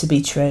good to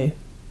be true.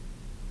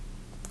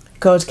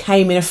 God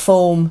came in a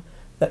form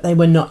that they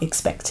were not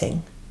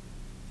expecting.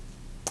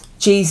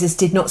 Jesus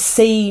did not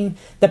seem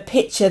the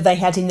picture they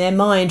had in their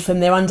mind from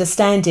their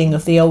understanding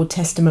of the Old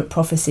Testament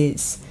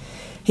prophecies.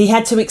 He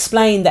had to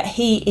explain that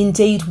he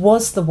indeed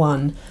was the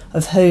one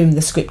of whom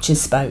the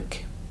scriptures spoke.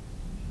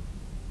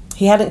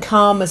 He hadn't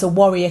come as a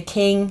warrior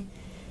king.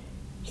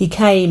 He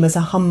came as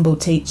a humble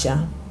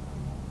teacher.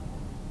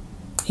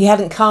 He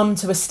hadn't come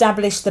to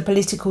establish the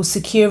political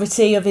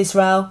security of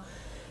Israel,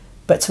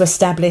 but to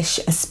establish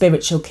a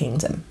spiritual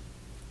kingdom.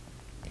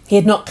 He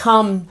had not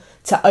come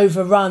to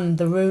overrun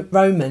the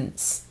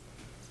Romans.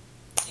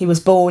 He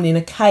was born in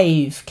a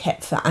cave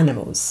kept for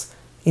animals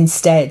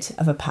instead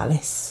of a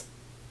palace.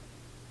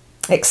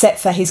 Except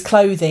for his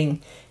clothing,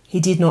 he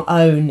did not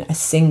own a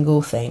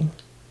single thing.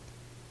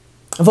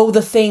 Of all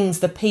the things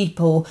the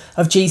people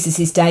of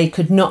Jesus' day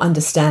could not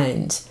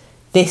understand,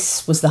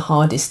 this was the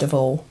hardest of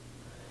all.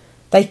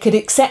 They could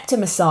accept a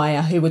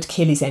Messiah who would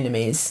kill his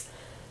enemies,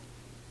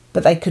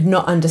 but they could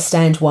not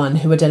understand one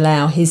who would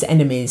allow his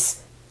enemies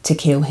to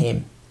kill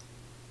him.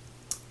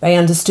 They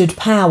understood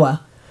power,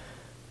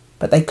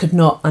 but they could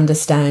not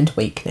understand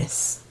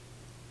weakness.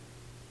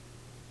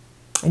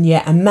 And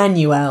yet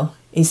Emmanuel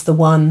is the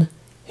one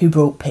who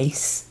brought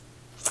peace.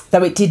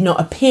 Though it did not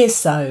appear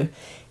so,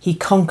 he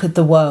conquered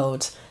the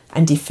world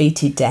and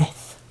defeated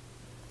death.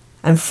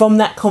 And from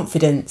that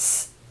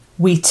confidence,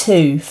 we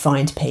too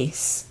find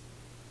peace.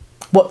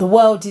 What the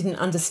world didn't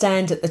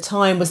understand at the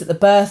time was that the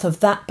birth of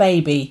that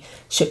baby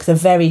shook the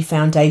very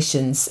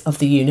foundations of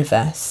the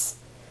universe.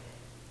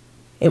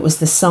 It was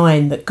the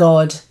sign that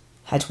God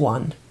had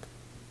won.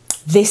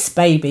 This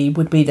baby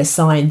would be the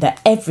sign that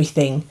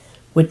everything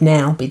would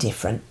now be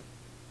different.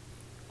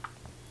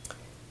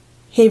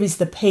 Here is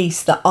the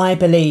peace that I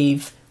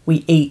believe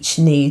we each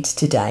need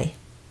today.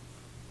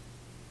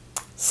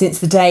 Since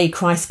the day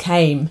Christ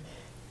came,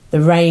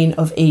 the reign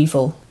of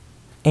evil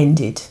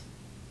ended.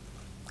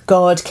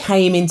 God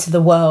came into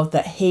the world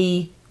that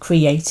he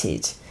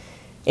created.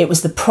 It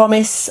was the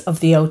promise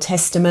of the Old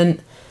Testament,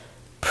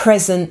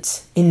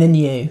 present in the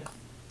New.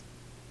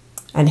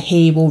 And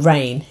he will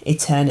reign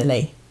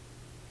eternally.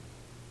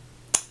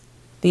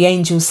 The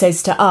angel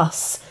says to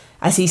us,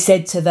 as he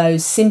said to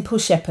those simple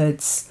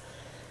shepherds,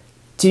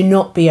 "Do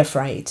not be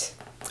afraid.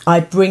 I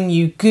bring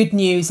you good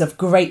news of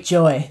great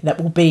joy that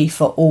will be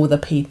for all the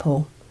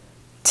people.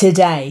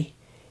 Today,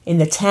 in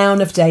the town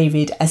of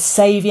David, a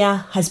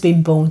Saviour has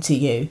been born to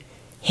you.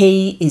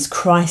 He is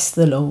Christ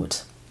the Lord.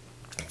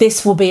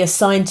 This will be a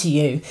sign to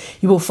you.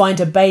 You will find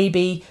a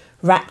baby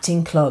wrapped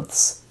in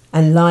cloths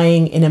and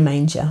lying in a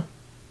manger."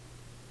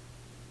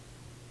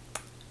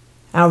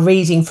 Our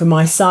reading from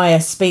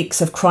Isaiah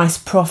speaks of Christ's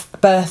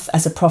birth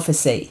as a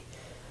prophecy,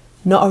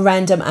 not a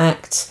random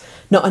act,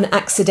 not an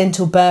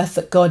accidental birth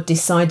that God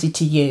decided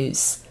to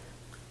use,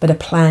 but a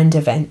planned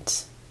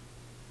event.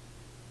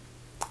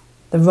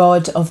 The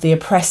rod of the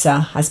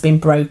oppressor has been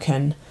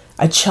broken.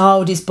 A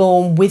child is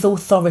born with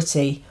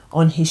authority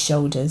on his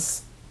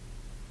shoulders.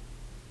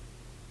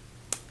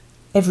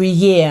 Every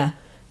year,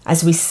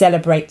 as we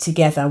celebrate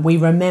together, we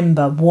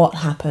remember what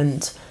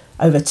happened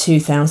over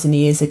 2,000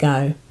 years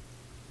ago.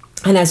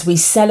 And as we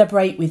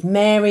celebrate with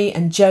Mary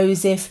and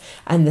Joseph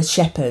and the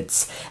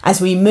shepherds, as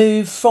we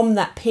move from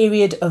that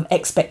period of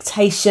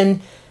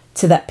expectation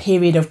to that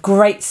period of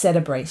great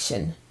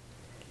celebration,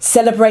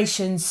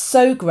 celebration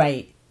so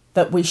great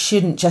that we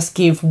shouldn't just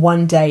give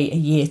one day a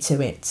year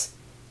to it,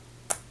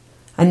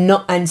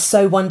 and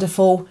so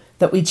wonderful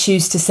that we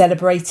choose to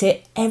celebrate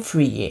it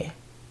every year.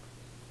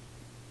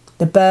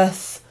 The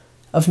birth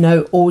of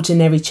no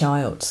ordinary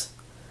child.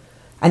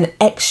 An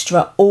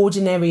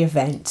extraordinary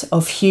event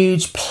of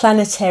huge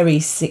planetary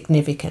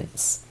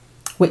significance,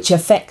 which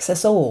affects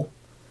us all,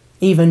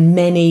 even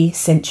many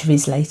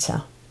centuries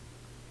later.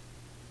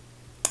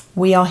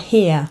 We are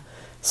here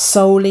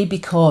solely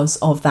because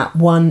of that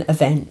one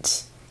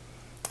event,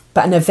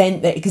 but an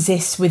event that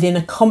exists within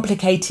a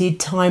complicated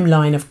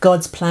timeline of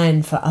God's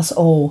plan for us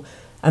all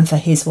and for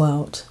his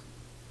world.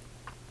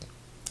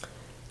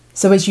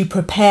 So as you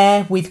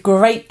prepare with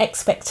great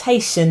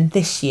expectation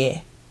this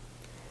year,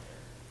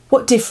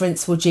 what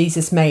difference will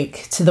Jesus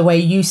make to the way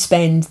you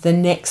spend the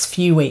next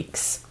few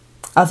weeks,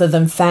 other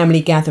than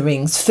family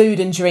gatherings, food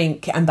and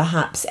drink, and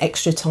perhaps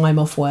extra time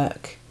off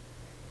work?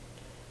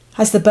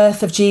 Has the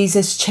birth of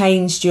Jesus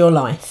changed your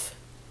life?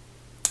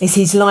 Is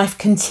his life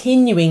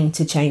continuing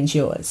to change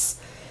yours,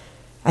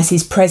 as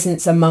his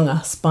presence among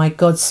us by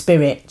God's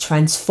Spirit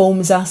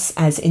transforms us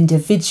as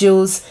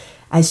individuals,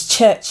 as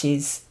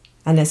churches,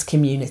 and as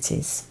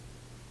communities?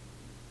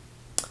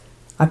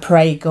 I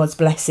pray God's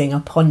blessing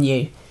upon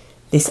you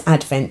this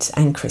Advent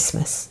and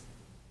Christmas.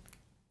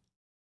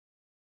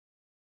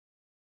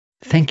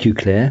 Thank you,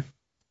 Claire.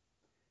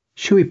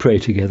 Shall we pray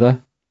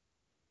together?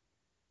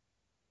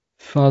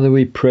 Father,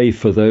 we pray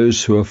for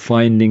those who are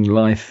finding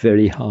life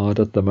very hard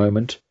at the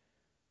moment,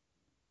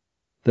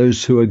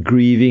 those who are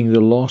grieving the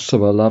loss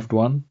of a loved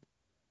one,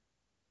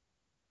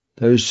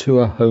 those who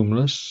are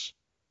homeless,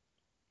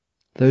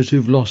 those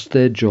who've lost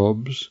their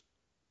jobs,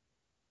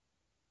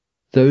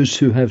 those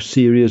who have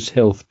serious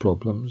health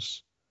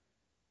problems.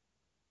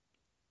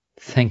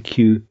 Thank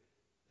you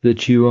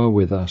that you are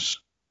with us,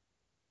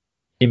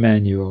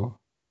 Emmanuel.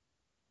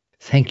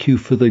 Thank you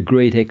for the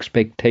great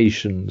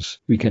expectations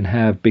we can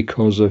have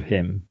because of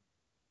him.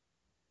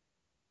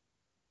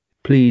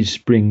 Please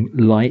bring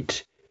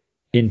light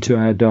into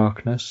our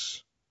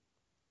darkness,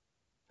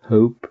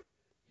 hope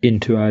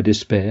into our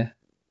despair,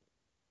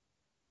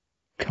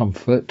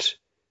 comfort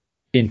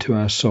into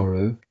our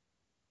sorrow,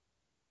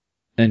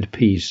 and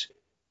peace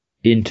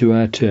into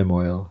our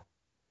turmoil.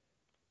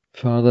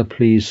 Father,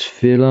 please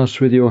fill us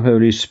with your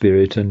Holy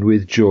Spirit and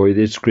with joy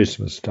this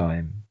Christmas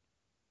time.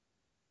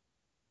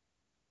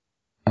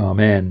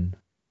 Amen.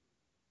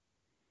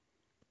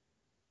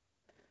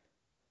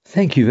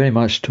 Thank you very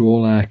much to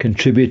all our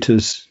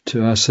contributors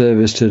to our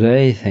service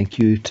today. Thank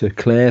you to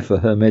Claire for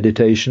her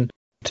meditation,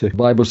 to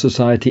Bible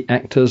Society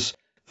actors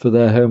for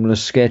their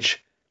homeless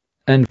sketch,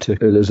 and to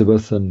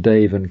Elizabeth and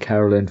Dave and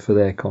Carolyn for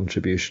their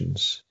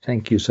contributions.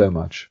 Thank you so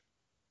much.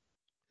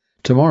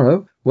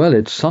 Tomorrow, well,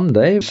 it's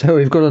Sunday, so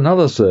we've got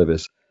another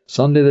service,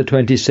 Sunday the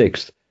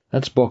 26th.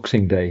 That's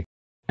Boxing Day.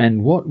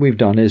 And what we've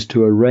done is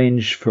to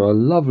arrange for a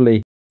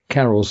lovely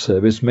carol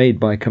service made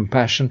by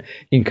Compassion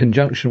in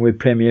conjunction with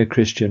Premier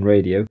Christian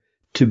Radio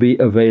to be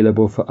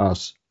available for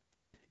us.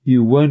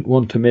 You won't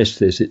want to miss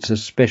this. It's a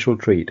special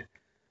treat.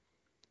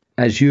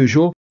 As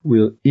usual,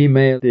 we'll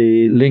email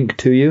the link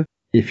to you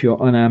if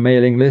you're on our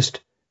mailing list,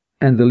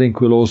 and the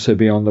link will also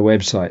be on the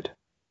website.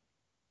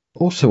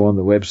 Also on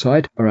the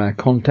website are our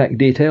contact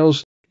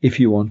details if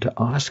you want to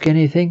ask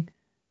anything,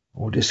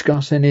 or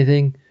discuss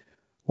anything,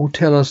 or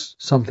tell us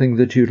something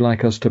that you'd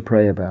like us to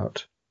pray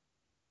about.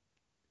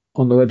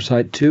 On the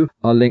website too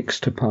are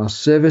links to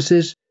past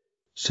services,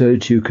 so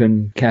that you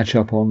can catch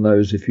up on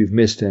those if you've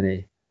missed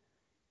any.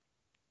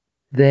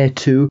 There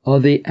too are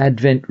the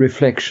Advent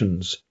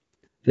reflections.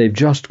 They've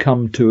just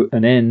come to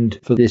an end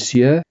for this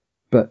year,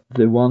 but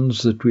the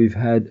ones that we've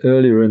had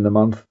earlier in the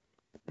month,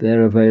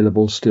 they're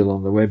available still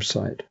on the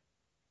website.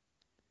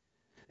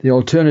 The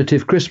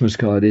alternative Christmas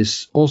card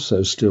is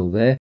also still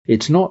there.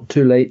 It's not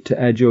too late to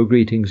add your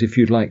greetings if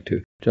you'd like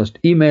to. Just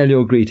email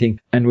your greeting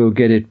and we'll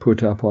get it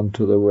put up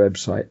onto the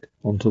website,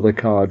 onto the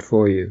card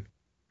for you.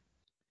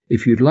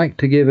 If you'd like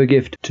to give a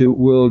gift to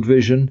World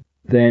Vision,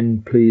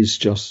 then please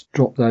just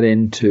drop that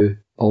into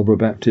Aldeburgh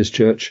Baptist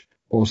Church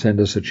or send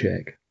us a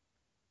cheque.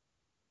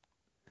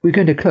 We're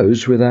going to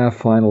close with our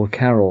final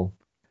carol,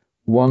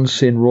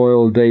 Once in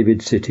Royal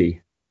David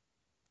City,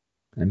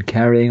 and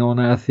carrying on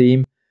our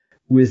theme,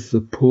 with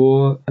the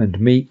poor and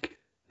meek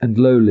and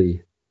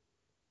lowly,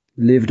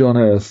 lived on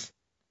earth,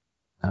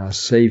 our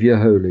Saviour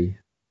holy.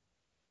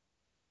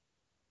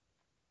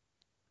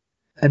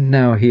 And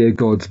now hear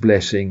God's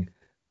blessing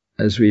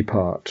as we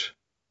part.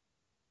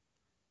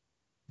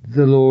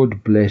 The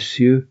Lord bless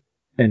you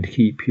and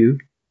keep you.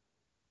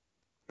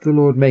 The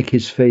Lord make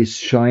his face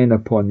shine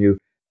upon you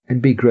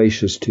and be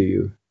gracious to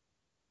you.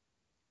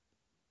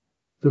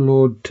 The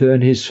Lord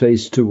turn his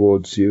face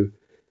towards you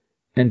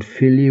and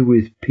fill you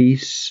with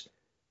peace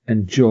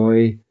and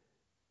joy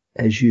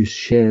as you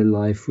share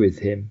life with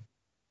him.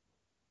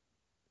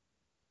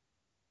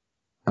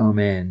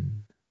 Amen.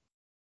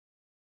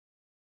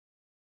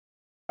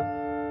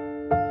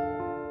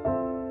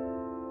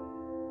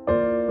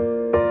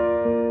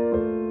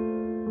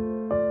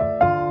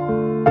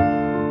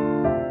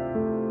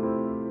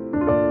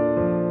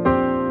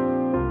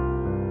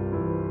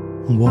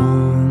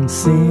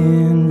 Once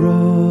in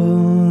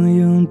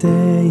Royal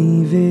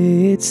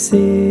David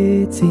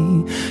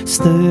City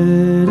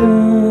stood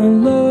a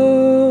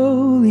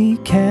lowly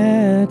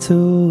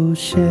cattle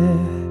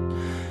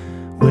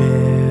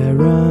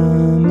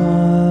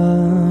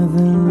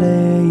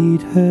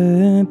laid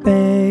her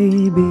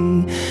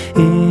baby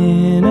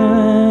in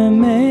a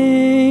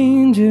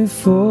manger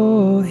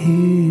for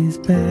his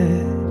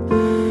bed.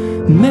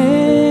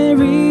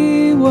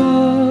 Mary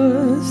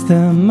was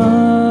the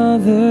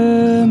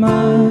mother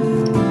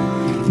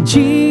of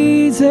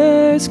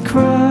Jesus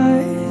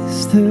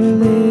Christ, the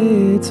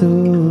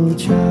little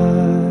child.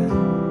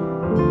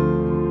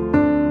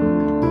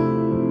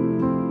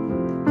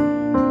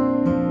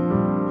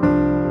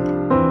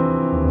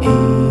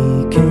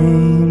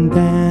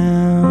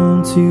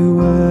 To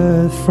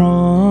earth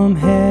from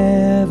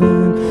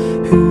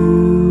heaven,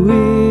 who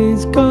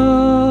is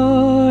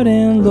God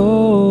and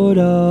Lord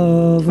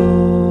of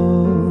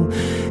all,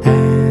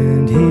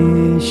 and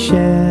his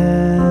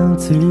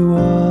shelter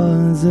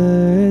was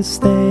a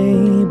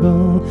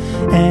stable,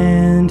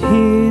 and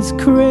his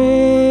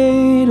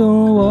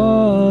cradle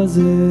was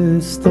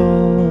a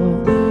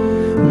stall.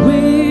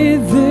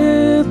 With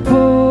the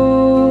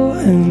poor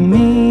and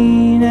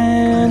mean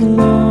and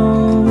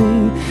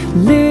lowly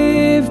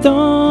lived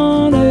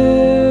on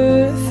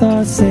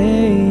our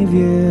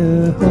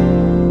Savior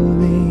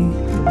holy.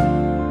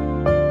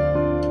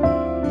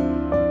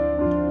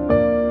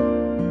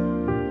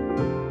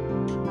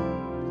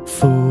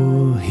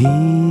 For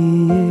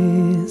he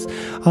is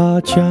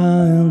our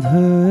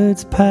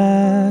childhood's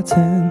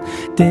pattern,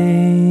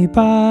 day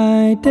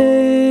by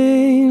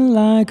day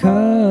like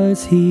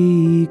us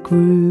he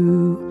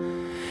grew.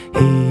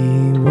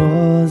 He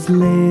was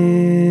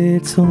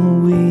little,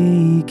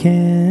 weak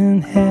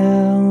and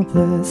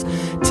helpless,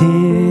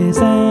 tears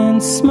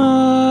and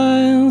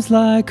smiles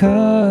like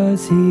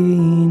us he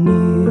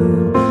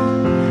knew.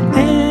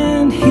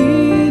 And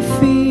he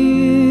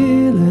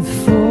feeleth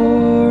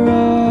for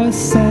our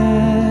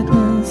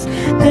sadness,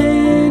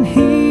 and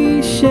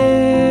he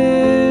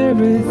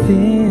shareth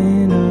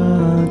in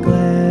our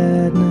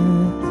gladness.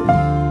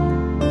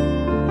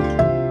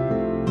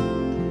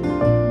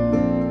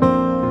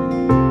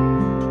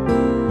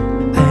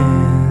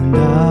 And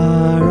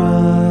our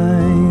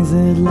eyes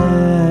at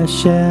last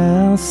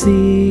shall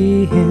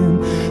see him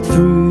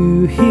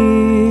through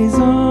his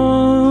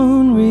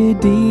own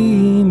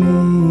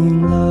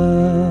redeeming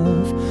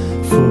love.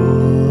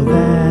 For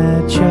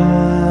that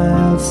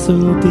child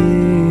so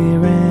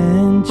dear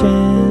and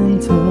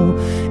gentle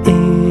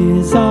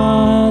is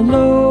our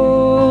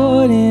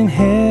Lord in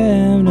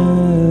heaven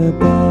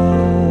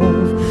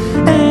above,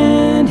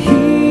 and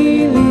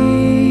he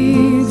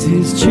leads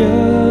his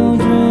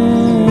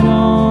children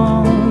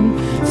on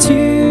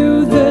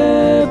to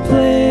the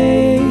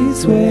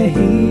place where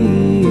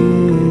he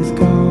is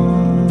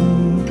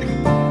gone.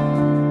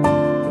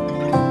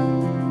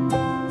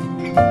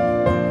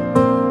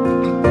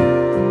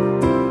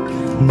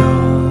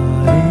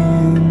 Not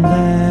in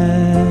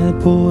that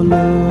poor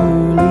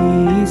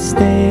lowly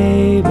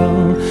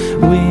stable,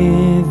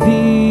 with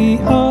the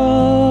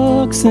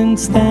oxen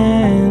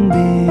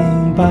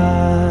standing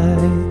by,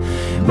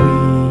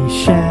 we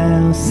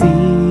shall see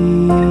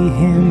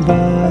him,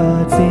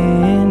 but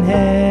in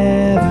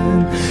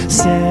heaven,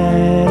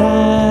 set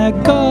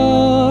at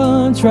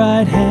God's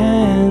right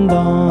hand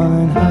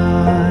on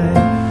high,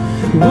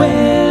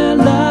 where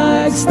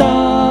like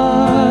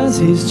stars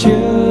his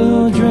children